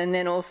Barguil and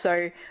then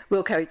also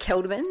Wilco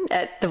Kelderman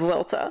at the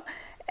Vuelta.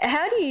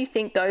 How do you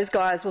think those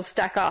guys will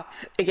stack up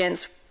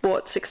against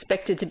what's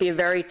expected to be a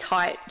very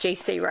tight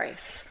GC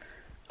race?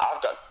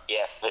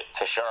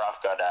 For sure. I've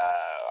got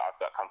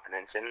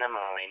confidence in them.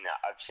 I mean,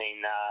 I've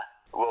seen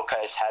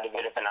Wilco's had a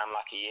bit of an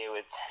unlucky year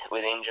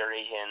with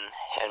injury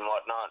and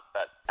whatnot,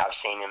 but I've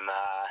seen him.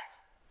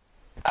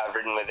 I've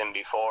ridden with him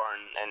before,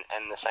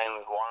 and the same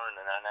with Warren,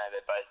 and I know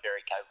they're both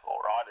very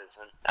capable riders.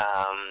 And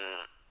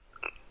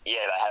they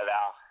have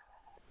our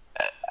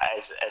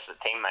as a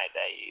teammate,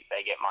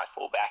 they get my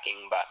full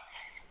backing. But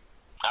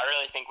I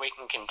really think we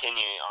can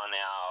continue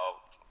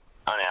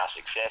on our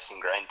success in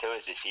Grand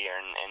Tours this year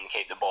and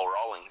keep the ball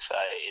rolling. So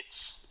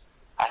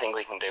I think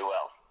we can do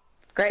well.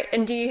 Great.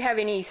 And do you have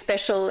any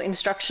special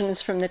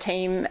instructions from the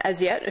team as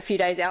yet, a few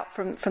days out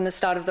from the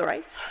start of the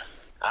race?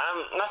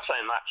 Not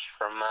so much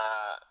from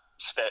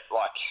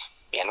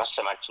not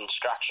so much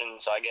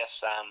instructions, I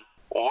guess.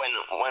 When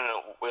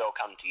we all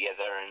come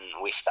together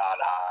and we start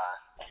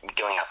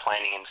doing our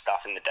planning and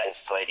stuff in the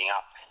days leading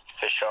up,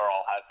 for sure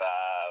I'll have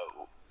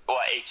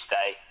each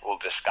day we'll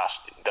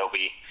discuss. There'll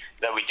be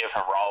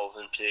different roles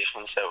and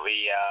positions that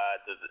we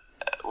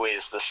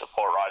as the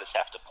support riders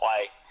have to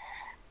play,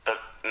 but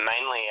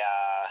mainly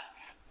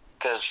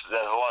because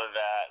there's a lot of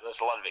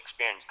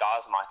experienced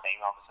guys on my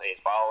team, obviously,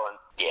 as well. And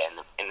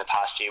in the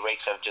past few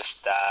weeks, I've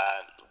just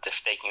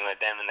speaking with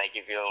them, and they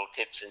give you little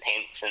tips and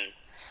hints and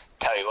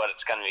tell you what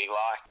it's going to be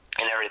like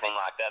and everything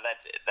like that.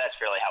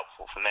 That's really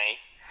helpful for me,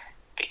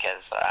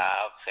 because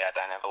obviously I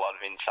don't have a lot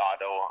of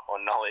insight or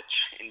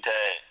knowledge into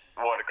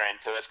what a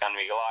Grand Tour is going to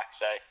be like.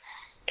 So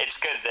it's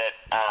good that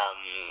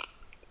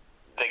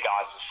the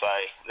guys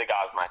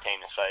on my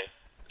team are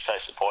so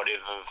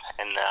supportive of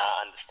and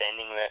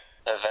understanding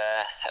of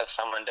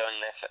someone doing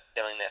their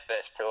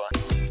first tour.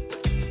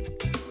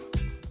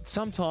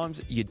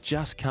 Sometimes you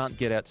just can't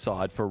get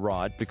outside for a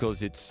ride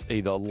because it's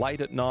either late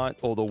at night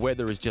or the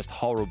weather is just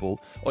horrible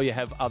or you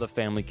have other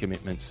family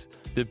commitments.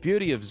 The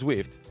beauty of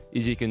Zwift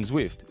is you can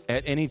Zwift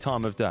at any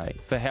time of day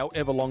for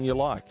however long you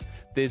like.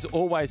 There's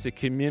always a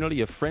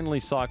community of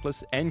friendly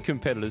cyclists and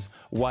competitors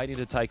waiting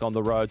to take on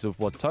the roads of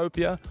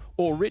Watopia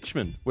or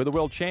Richmond, where the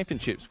World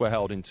Championships were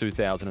held in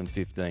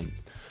 2015.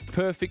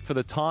 Perfect for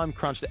the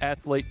time-crunched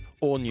athlete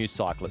or new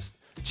cyclist.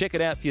 Check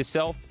it out for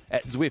yourself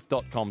at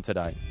Zwift.com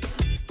today.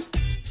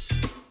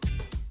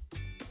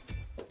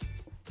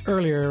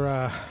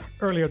 Earlier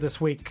this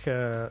week,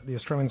 the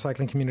Australian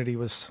cycling community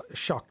was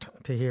shocked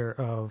to hear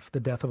of the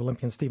death of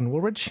Olympian Stephen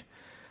Woolridge.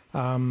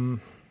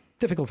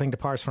 Difficult thing to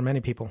parse for many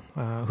people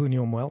who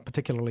knew him well,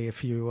 particularly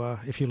if you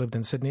lived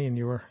in Sydney and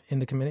you were in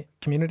the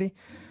community.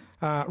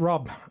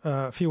 Rob,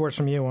 a few words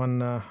from you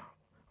on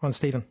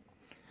Stephen.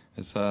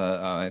 It's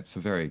a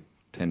very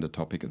tender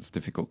topic. It's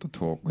difficult to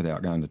talk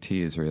without going to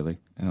tears, really.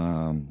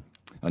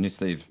 I knew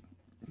Steve,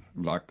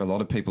 like a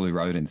lot of people who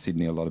rode in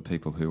Sydney, a lot of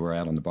people who were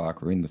out on the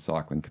bike or in the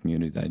cycling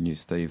community, they knew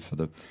Steve for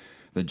the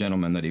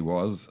gentleman that he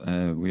was.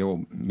 We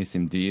all miss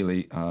him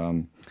dearly.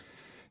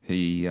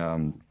 He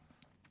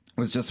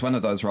was just one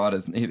of those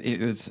riders.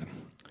 It was,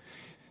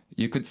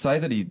 you could say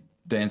that he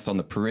danced on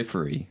the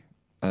periphery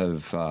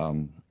of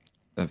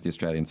the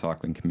Australian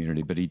cycling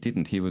community, but he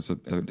didn't. He was,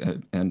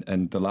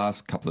 and the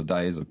last couple of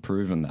days have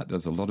proven that.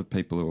 There's a lot of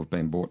people who have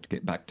been brought to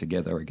get back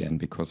together again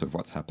because of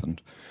what's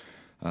happened.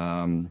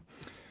 And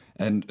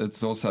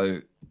it's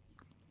also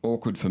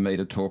awkward for me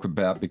to talk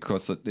about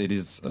because it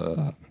is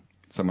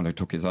someone who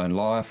took his own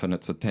life, and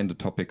it's a tender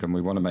topic, and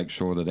we want to make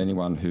sure that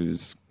anyone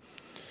who's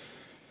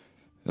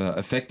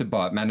affected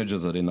by it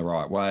manages it in the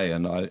right way.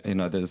 And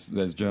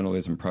there's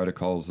journalism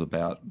protocols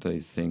about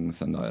these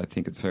things, and I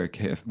think it's very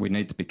careful. We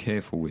need to be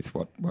careful with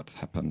what's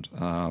happened.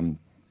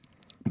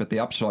 But the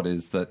upshot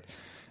is that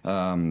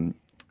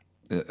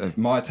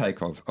my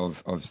take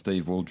of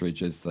Steve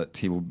Wooldridge is that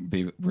he will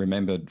be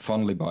remembered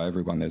fondly by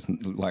everyone. There's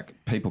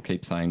people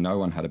keep saying no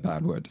one had a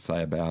bad word to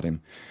say about him.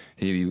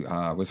 He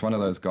was one of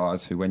those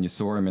guys who, when you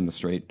saw him in the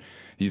street,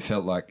 you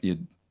felt like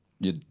you'd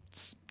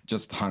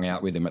just hung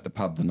out with him at the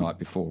pub the night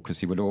before, because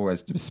he would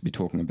always just be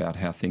talking about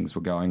how things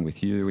were going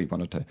with you.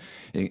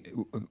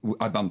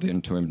 I bumped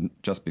into him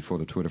just before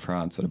the Tour de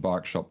France at a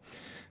bike shop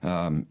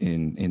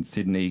in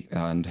Sydney,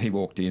 and he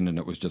walked in, and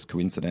it was just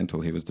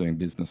coincidental. He was doing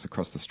business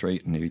across the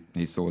street, and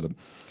he saw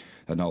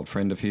an old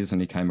friend of his,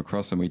 and he came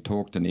across, and we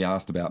talked, and he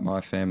asked about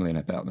my family and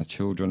about my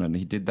children, and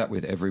he did that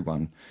with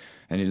everyone.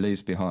 And he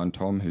leaves behind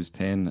Tom, who's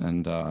 10,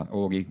 and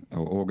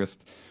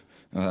August,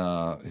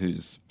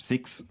 who's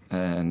 6,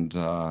 and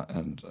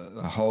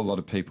a whole lot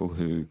of people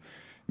who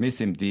miss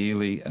him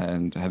dearly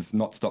and have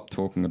not stopped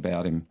talking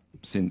about him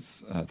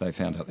since they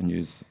found out the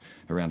news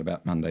around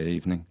about Monday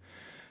evening.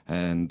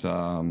 And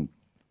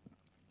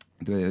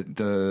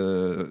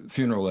the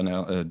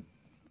funeral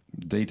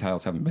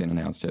details haven't been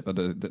announced yet, but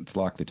it's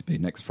likely to be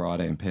next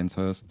Friday in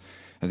Penshurst.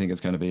 I think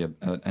it's going to be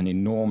an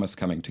enormous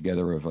coming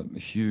together of a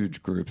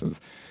huge group of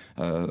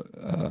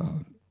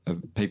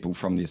people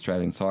from the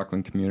Australian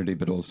cycling community,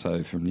 but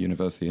also from the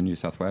University of New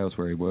South Wales,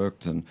 where he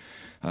worked, and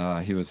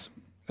he was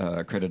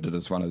credited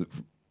as one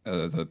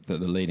of the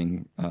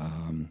leading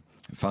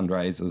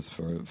fundraisers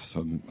for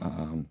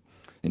some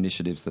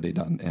initiatives that he'd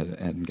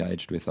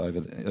engaged with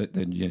over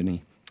the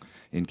uni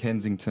in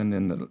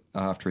Kensington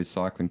after his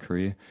cycling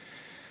career.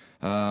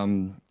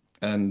 And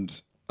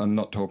I'm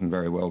not talking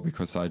very well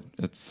because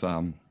it's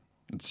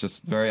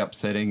just very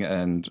upsetting,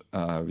 and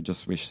we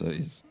just wish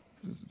that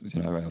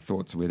our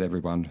thoughts are with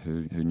everyone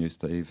who knew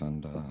Steve,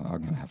 and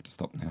I'm going to have to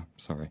stop now.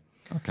 Sorry.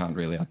 I can't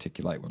really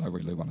articulate what I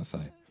really want to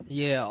say.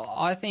 Yeah,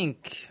 I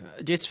think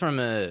just from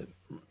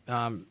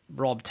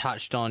Rob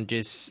touched on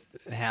just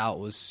how it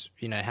was,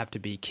 have to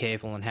be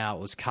careful and how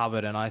it was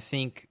covered, and I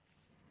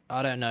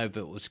don't know if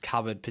it was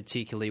covered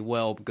particularly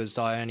well, because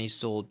I only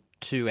saw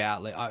 2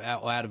 outlets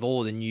out of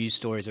all the news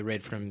stories I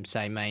read from,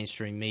 say,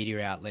 mainstream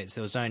media outlets.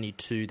 There was only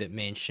 2 that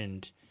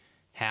mentioned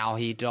how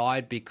he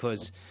died,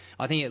 because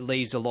I think it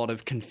leaves a lot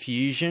of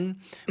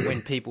confusion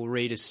when people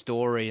read a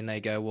story and they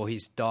go, well, he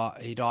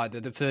died.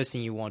 The first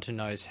thing you want to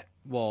know is,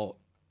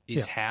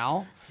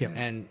 how. Yeah.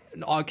 And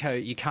okay,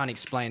 you can't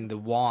explain the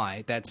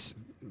why. That's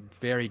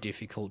very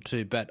difficult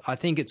too. But I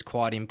think it's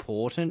quite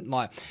important.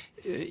 Like,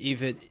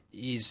 if it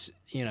is,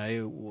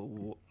 it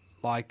was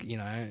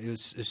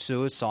a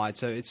suicide.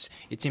 So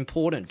it's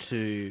important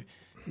to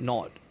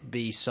not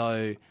be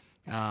so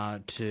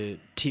to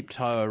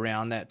tiptoe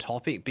around that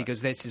topic,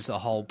 because this is the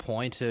whole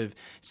point of,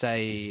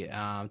 say,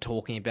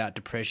 talking about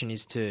depression,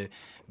 is to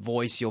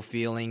voice your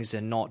feelings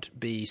and not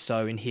be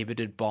so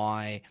inhibited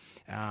by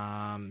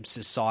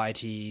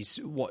society's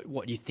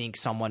what you think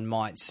someone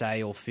might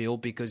say or feel.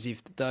 Because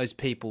if those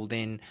people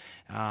then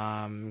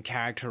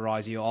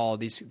characterise you,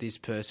 this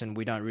person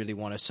we don't really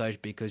want to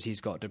associate because he's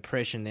got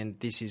depression, then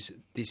this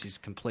is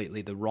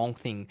completely the wrong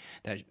thing.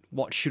 That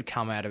what should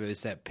come out of it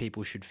is that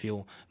people should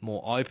feel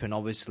more open.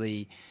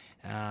 Obviously,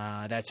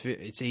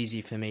 it's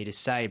easy for me to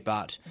say,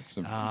 but it's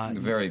a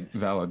very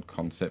valid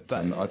concept,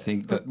 and I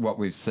think that what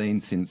we've seen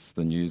since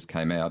the news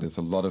came out is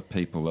a lot of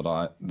people that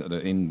are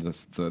in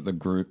the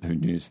group who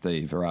knew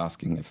Steve are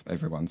asking if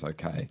everyone's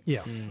okay.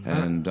 Yeah,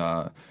 and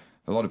a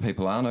lot of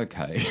people aren't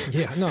okay.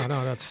 Yeah, no,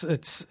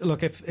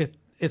 look, if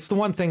it's the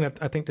one thing that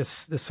I think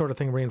this sort of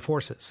thing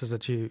reinforces, is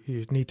that you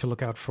need to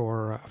look out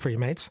for your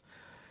mates.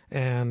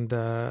 And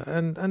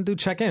do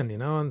check in,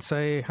 and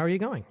say, how are you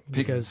going?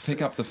 Because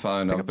pick up the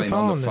phone. I've been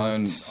on the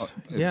phone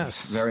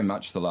very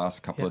much the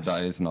last couple of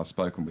days, and I've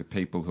spoken with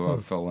people who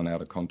I've fallen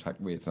out of contact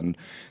with, and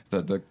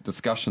the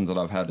discussions that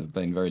I've had have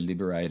been very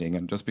liberating.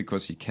 And just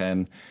because you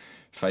can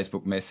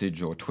Facebook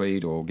message or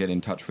tweet or get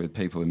in touch with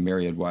people in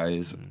myriad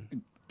ways,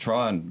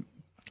 try and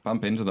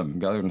bump into them,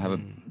 go and have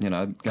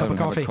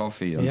a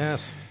coffee,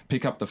 and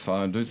pick up the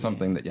phone, do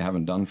something that you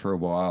haven't done for a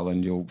while,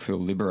 and you'll feel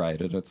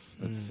liberated.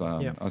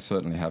 I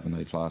certainly have in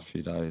these last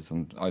few days,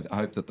 and I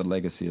hope that the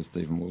legacy of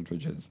Stephen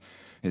Wooldridge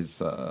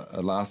is a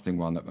lasting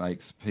one that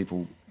makes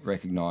people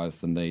recognise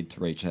the need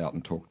to reach out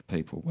and talk to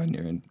people when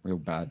you're in real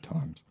bad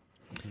times.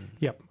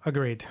 Yep,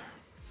 agreed.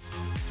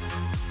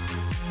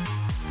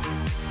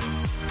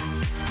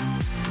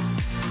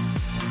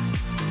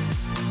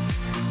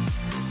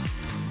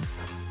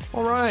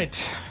 All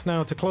right.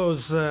 Now to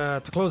close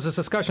this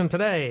discussion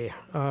today,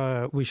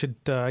 we should.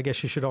 I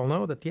guess you should all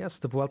know that yes,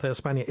 the Vuelta a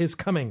España is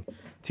coming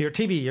to your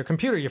TV, your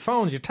computer, your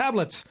phones, your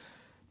tablets,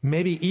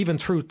 maybe even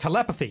through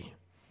telepathy.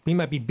 We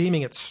might be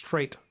beaming it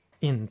straight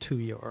into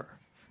your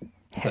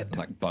head,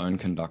 like bone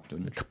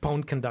conduction.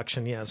 Bone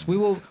conduction. Yes, we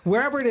will.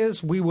 Wherever it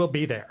is, we will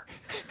be there.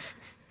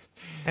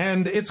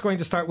 And it's going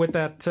to start with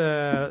that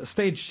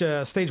stage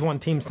 1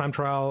 teams time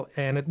trial,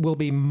 and it will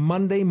be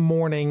Monday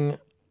morning,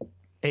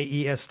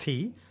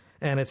 AEST.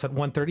 And it's at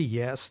 1:30.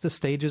 Yes, the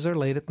stages are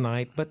late at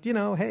night, but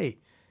hey,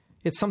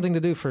 it's something to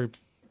do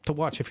to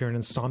watch if you're an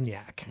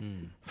insomniac,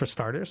 for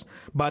starters.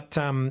 But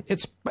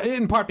it's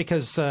in part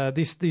because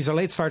these are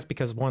late starts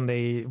because, one,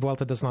 the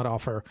Vuelta does not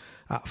offer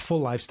full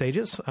live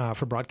stages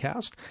for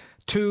broadcast.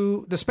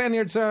 2, the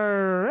Spaniards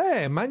are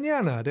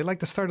mañana. They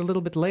like to start a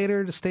little bit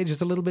later. The stage is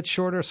a little bit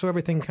shorter, so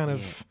everything kind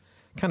of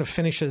kind of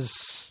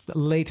finishes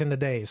late in the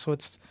day. So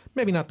it's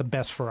maybe not the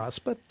best for us,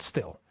 but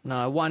still.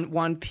 No,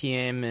 1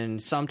 p.m.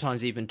 and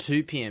sometimes even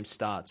 2 p.m.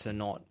 starts are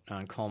not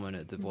uncommon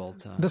at the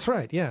Vuelta. That's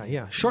right,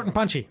 yeah. Short and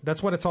punchy.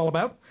 That's what it's all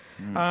about.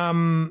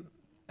 And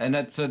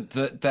it's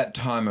that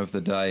time of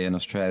the day in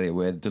Australia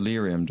where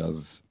delirium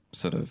does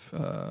sort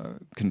of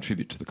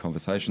contribute to the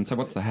conversation. So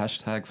what's the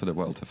hashtag for the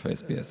Vuelta for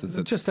SBS? Is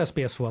it just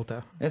SBS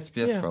Vuelta?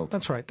 SBS Vuelta.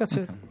 That's right. That's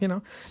it. You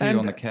know, See you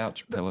on the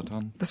couch,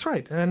 Peloton. That's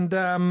right. And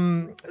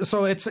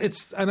so it's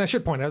and I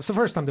should point out, it's the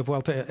first time the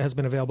Vuelta has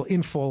been available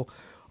in full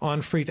on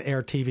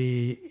free-to-air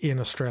TV in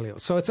Australia.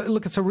 So it's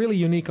a really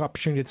unique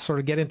opportunity to sort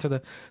of get into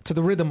the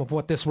rhythm of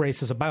what this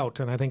race is about.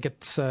 And I think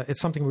it's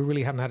something we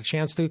really haven't had a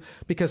chance to,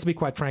 because to be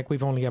quite frank,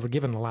 we've only ever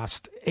given the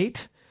last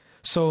 8.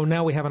 So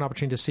now we have an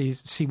opportunity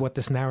to see what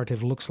this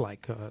narrative looks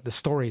like, the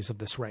stories of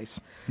this race.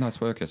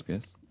 Nice work,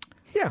 SBS.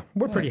 Yeah,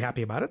 we're pretty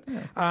happy about it.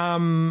 Yeah.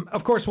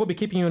 Of course, we'll be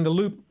keeping you in the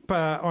loop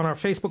on our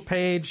Facebook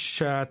page,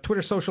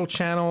 Twitter social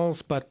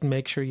channels, but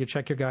make sure you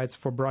check your guides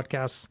for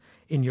broadcasts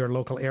in your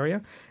local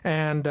area.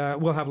 And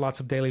we'll have lots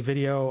of daily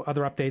video,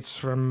 other updates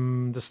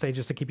from the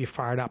stages to keep you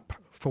fired up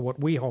for what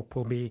we hope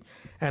will be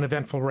an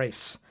eventful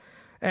race.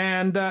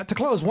 And to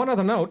close, one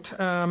other note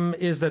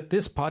is that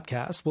this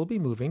podcast will be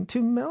moving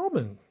to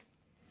Melbourne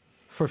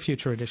for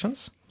future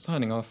editions.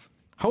 Signing off.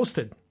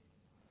 Hosted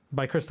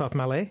by Christophe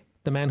Mallet,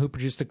 the man who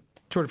produced the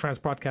Tour de France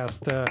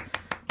podcast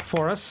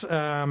for us.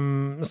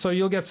 So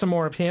you'll get some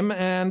more of him.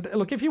 And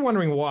look, if you're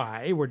wondering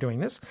why we're doing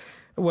this,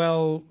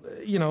 well,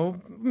 you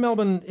know,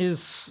 Melbourne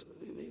is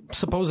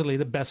supposedly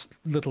the best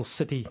little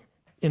city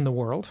in the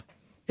world.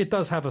 It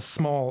does have a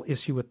small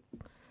issue with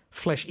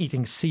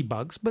flesh-eating sea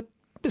bugs, but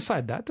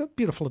beside that,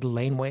 beautiful little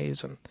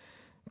laneways and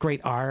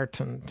great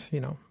art and, you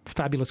know,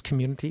 fabulous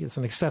community. It's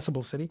an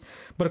accessible city.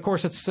 But of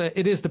course,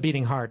 it is the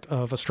beating heart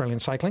of Australian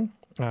cycling.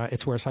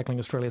 It's where Cycling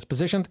Australia is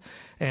positioned.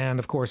 And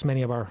of course,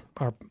 many of our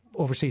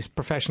overseas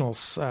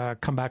professionals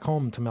come back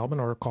home to Melbourne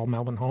or call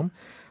Melbourne home.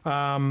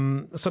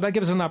 So that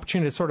gives us an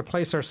opportunity to sort of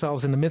place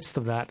ourselves in the midst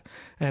of that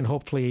and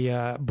hopefully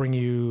bring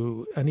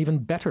you an even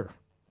better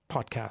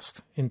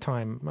podcast in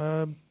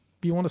time.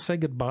 You want to say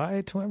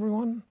goodbye to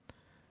everyone?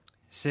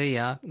 See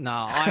ya. No,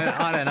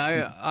 I don't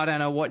know. I don't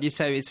know what you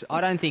say. I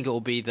don't think it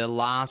will be the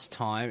last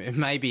time.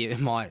 Maybe it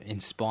might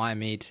inspire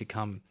me to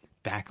come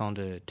back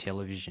onto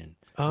television.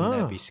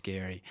 That'd be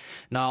scary.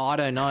 No, I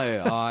don't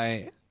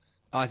know.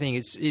 I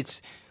think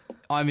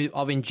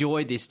I've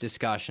enjoyed this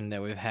discussion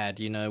that we've had.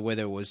 You know,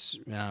 whether it was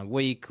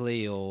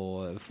weekly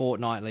or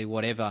fortnightly,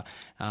 whatever.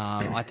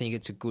 I think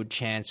it's a good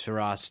chance for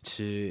us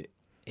to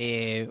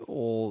air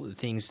all the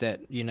things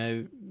that, you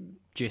know,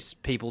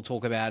 just people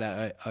talk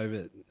about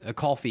over a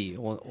coffee,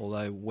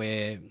 although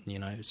we're, you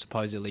know,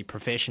 supposedly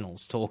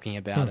professionals talking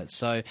about it.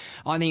 So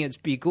I think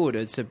it'd be good.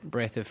 It's a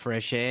breath of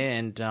fresh air,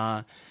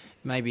 and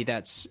maybe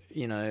that's,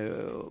 you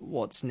know,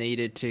 what's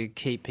needed to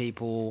keep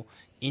people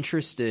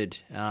interested,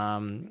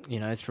 you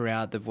know,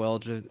 throughout the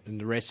Vuelta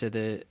and the rest of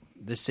the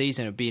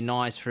season. It'd be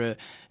nice for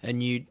a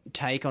new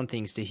take on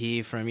things to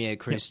hear from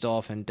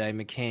Christophe and Dave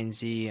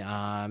McKenzie,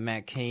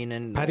 Matt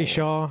Keenan, Paddy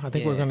Shaw. I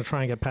think we're going to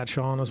try and get Pat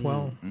Shaw on as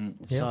well.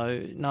 Yeah.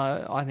 So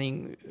no, I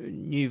think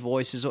new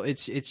voices.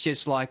 It's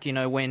just like, you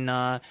know, when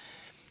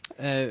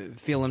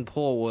Phil and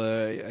Paul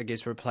were, I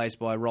guess, replaced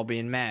by Robbie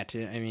and Matt.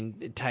 I mean,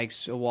 it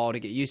takes a while to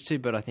get used to,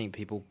 but I think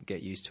people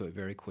get used to it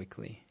very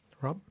quickly.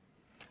 Rob?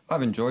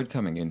 I've enjoyed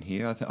coming in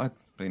here. I've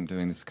been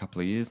doing this a couple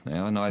of years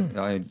now, and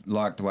I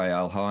like the way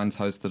Al Hines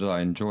hosted it.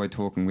 I enjoy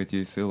talking with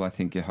you, Phil. I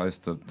think you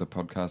host the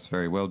podcast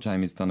very well.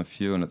 Jamie's done a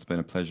few, and it's been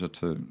a pleasure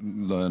to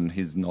learn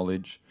his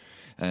knowledge.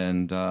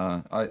 And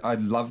I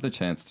love the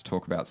chance to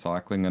talk about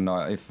cycling, and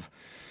if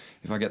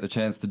I get the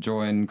chance to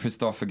join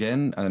Christophe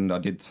again, and I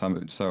did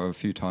so a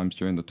few times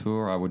during the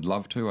tour, I would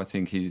love to. I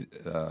think he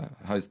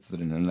hosts it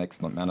in an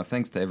excellent manner.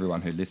 Thanks to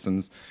everyone who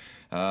listens.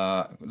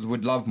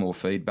 Would love more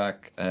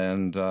feedback,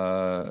 and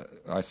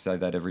I say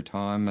that every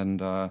time,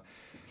 and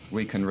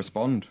we can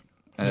respond.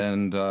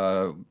 And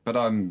but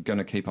I'm going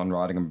to keep on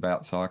writing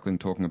about cycling,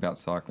 talking about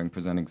cycling,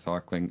 presenting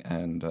cycling,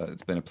 and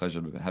it's been a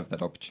pleasure to have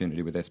that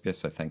opportunity with SBS,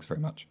 so thanks very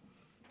much.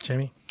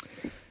 Jamie?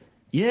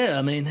 Yeah,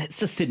 I mean, it's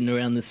just sitting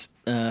around this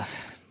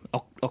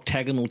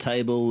octagonal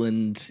table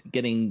and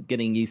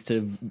getting used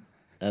to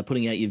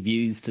putting out your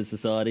views to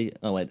society.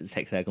 Oh, wait, it's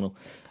hexagonal.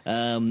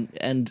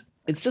 And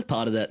it's just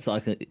part of that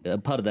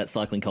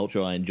cycling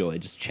culture I enjoy,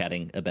 just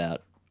chatting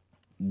about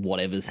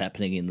whatever's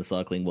happening in the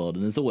cycling world.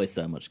 And there's always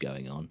so much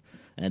going on.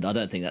 And I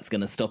don't think that's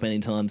going to stop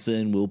anytime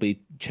soon. We'll be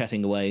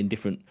chatting away in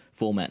different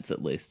formats,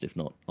 at least, if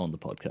not on the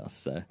podcast.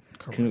 So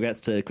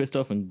Congrats to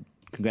Christophe and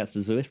congrats to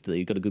Zwift.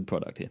 You've got a good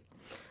product here.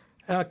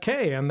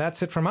 Okay, and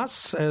that's it from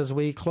us as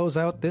we close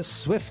out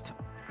this Zwift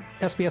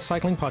SBS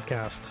Cycling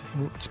podcast.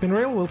 It's been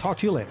real. We'll talk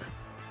to you later.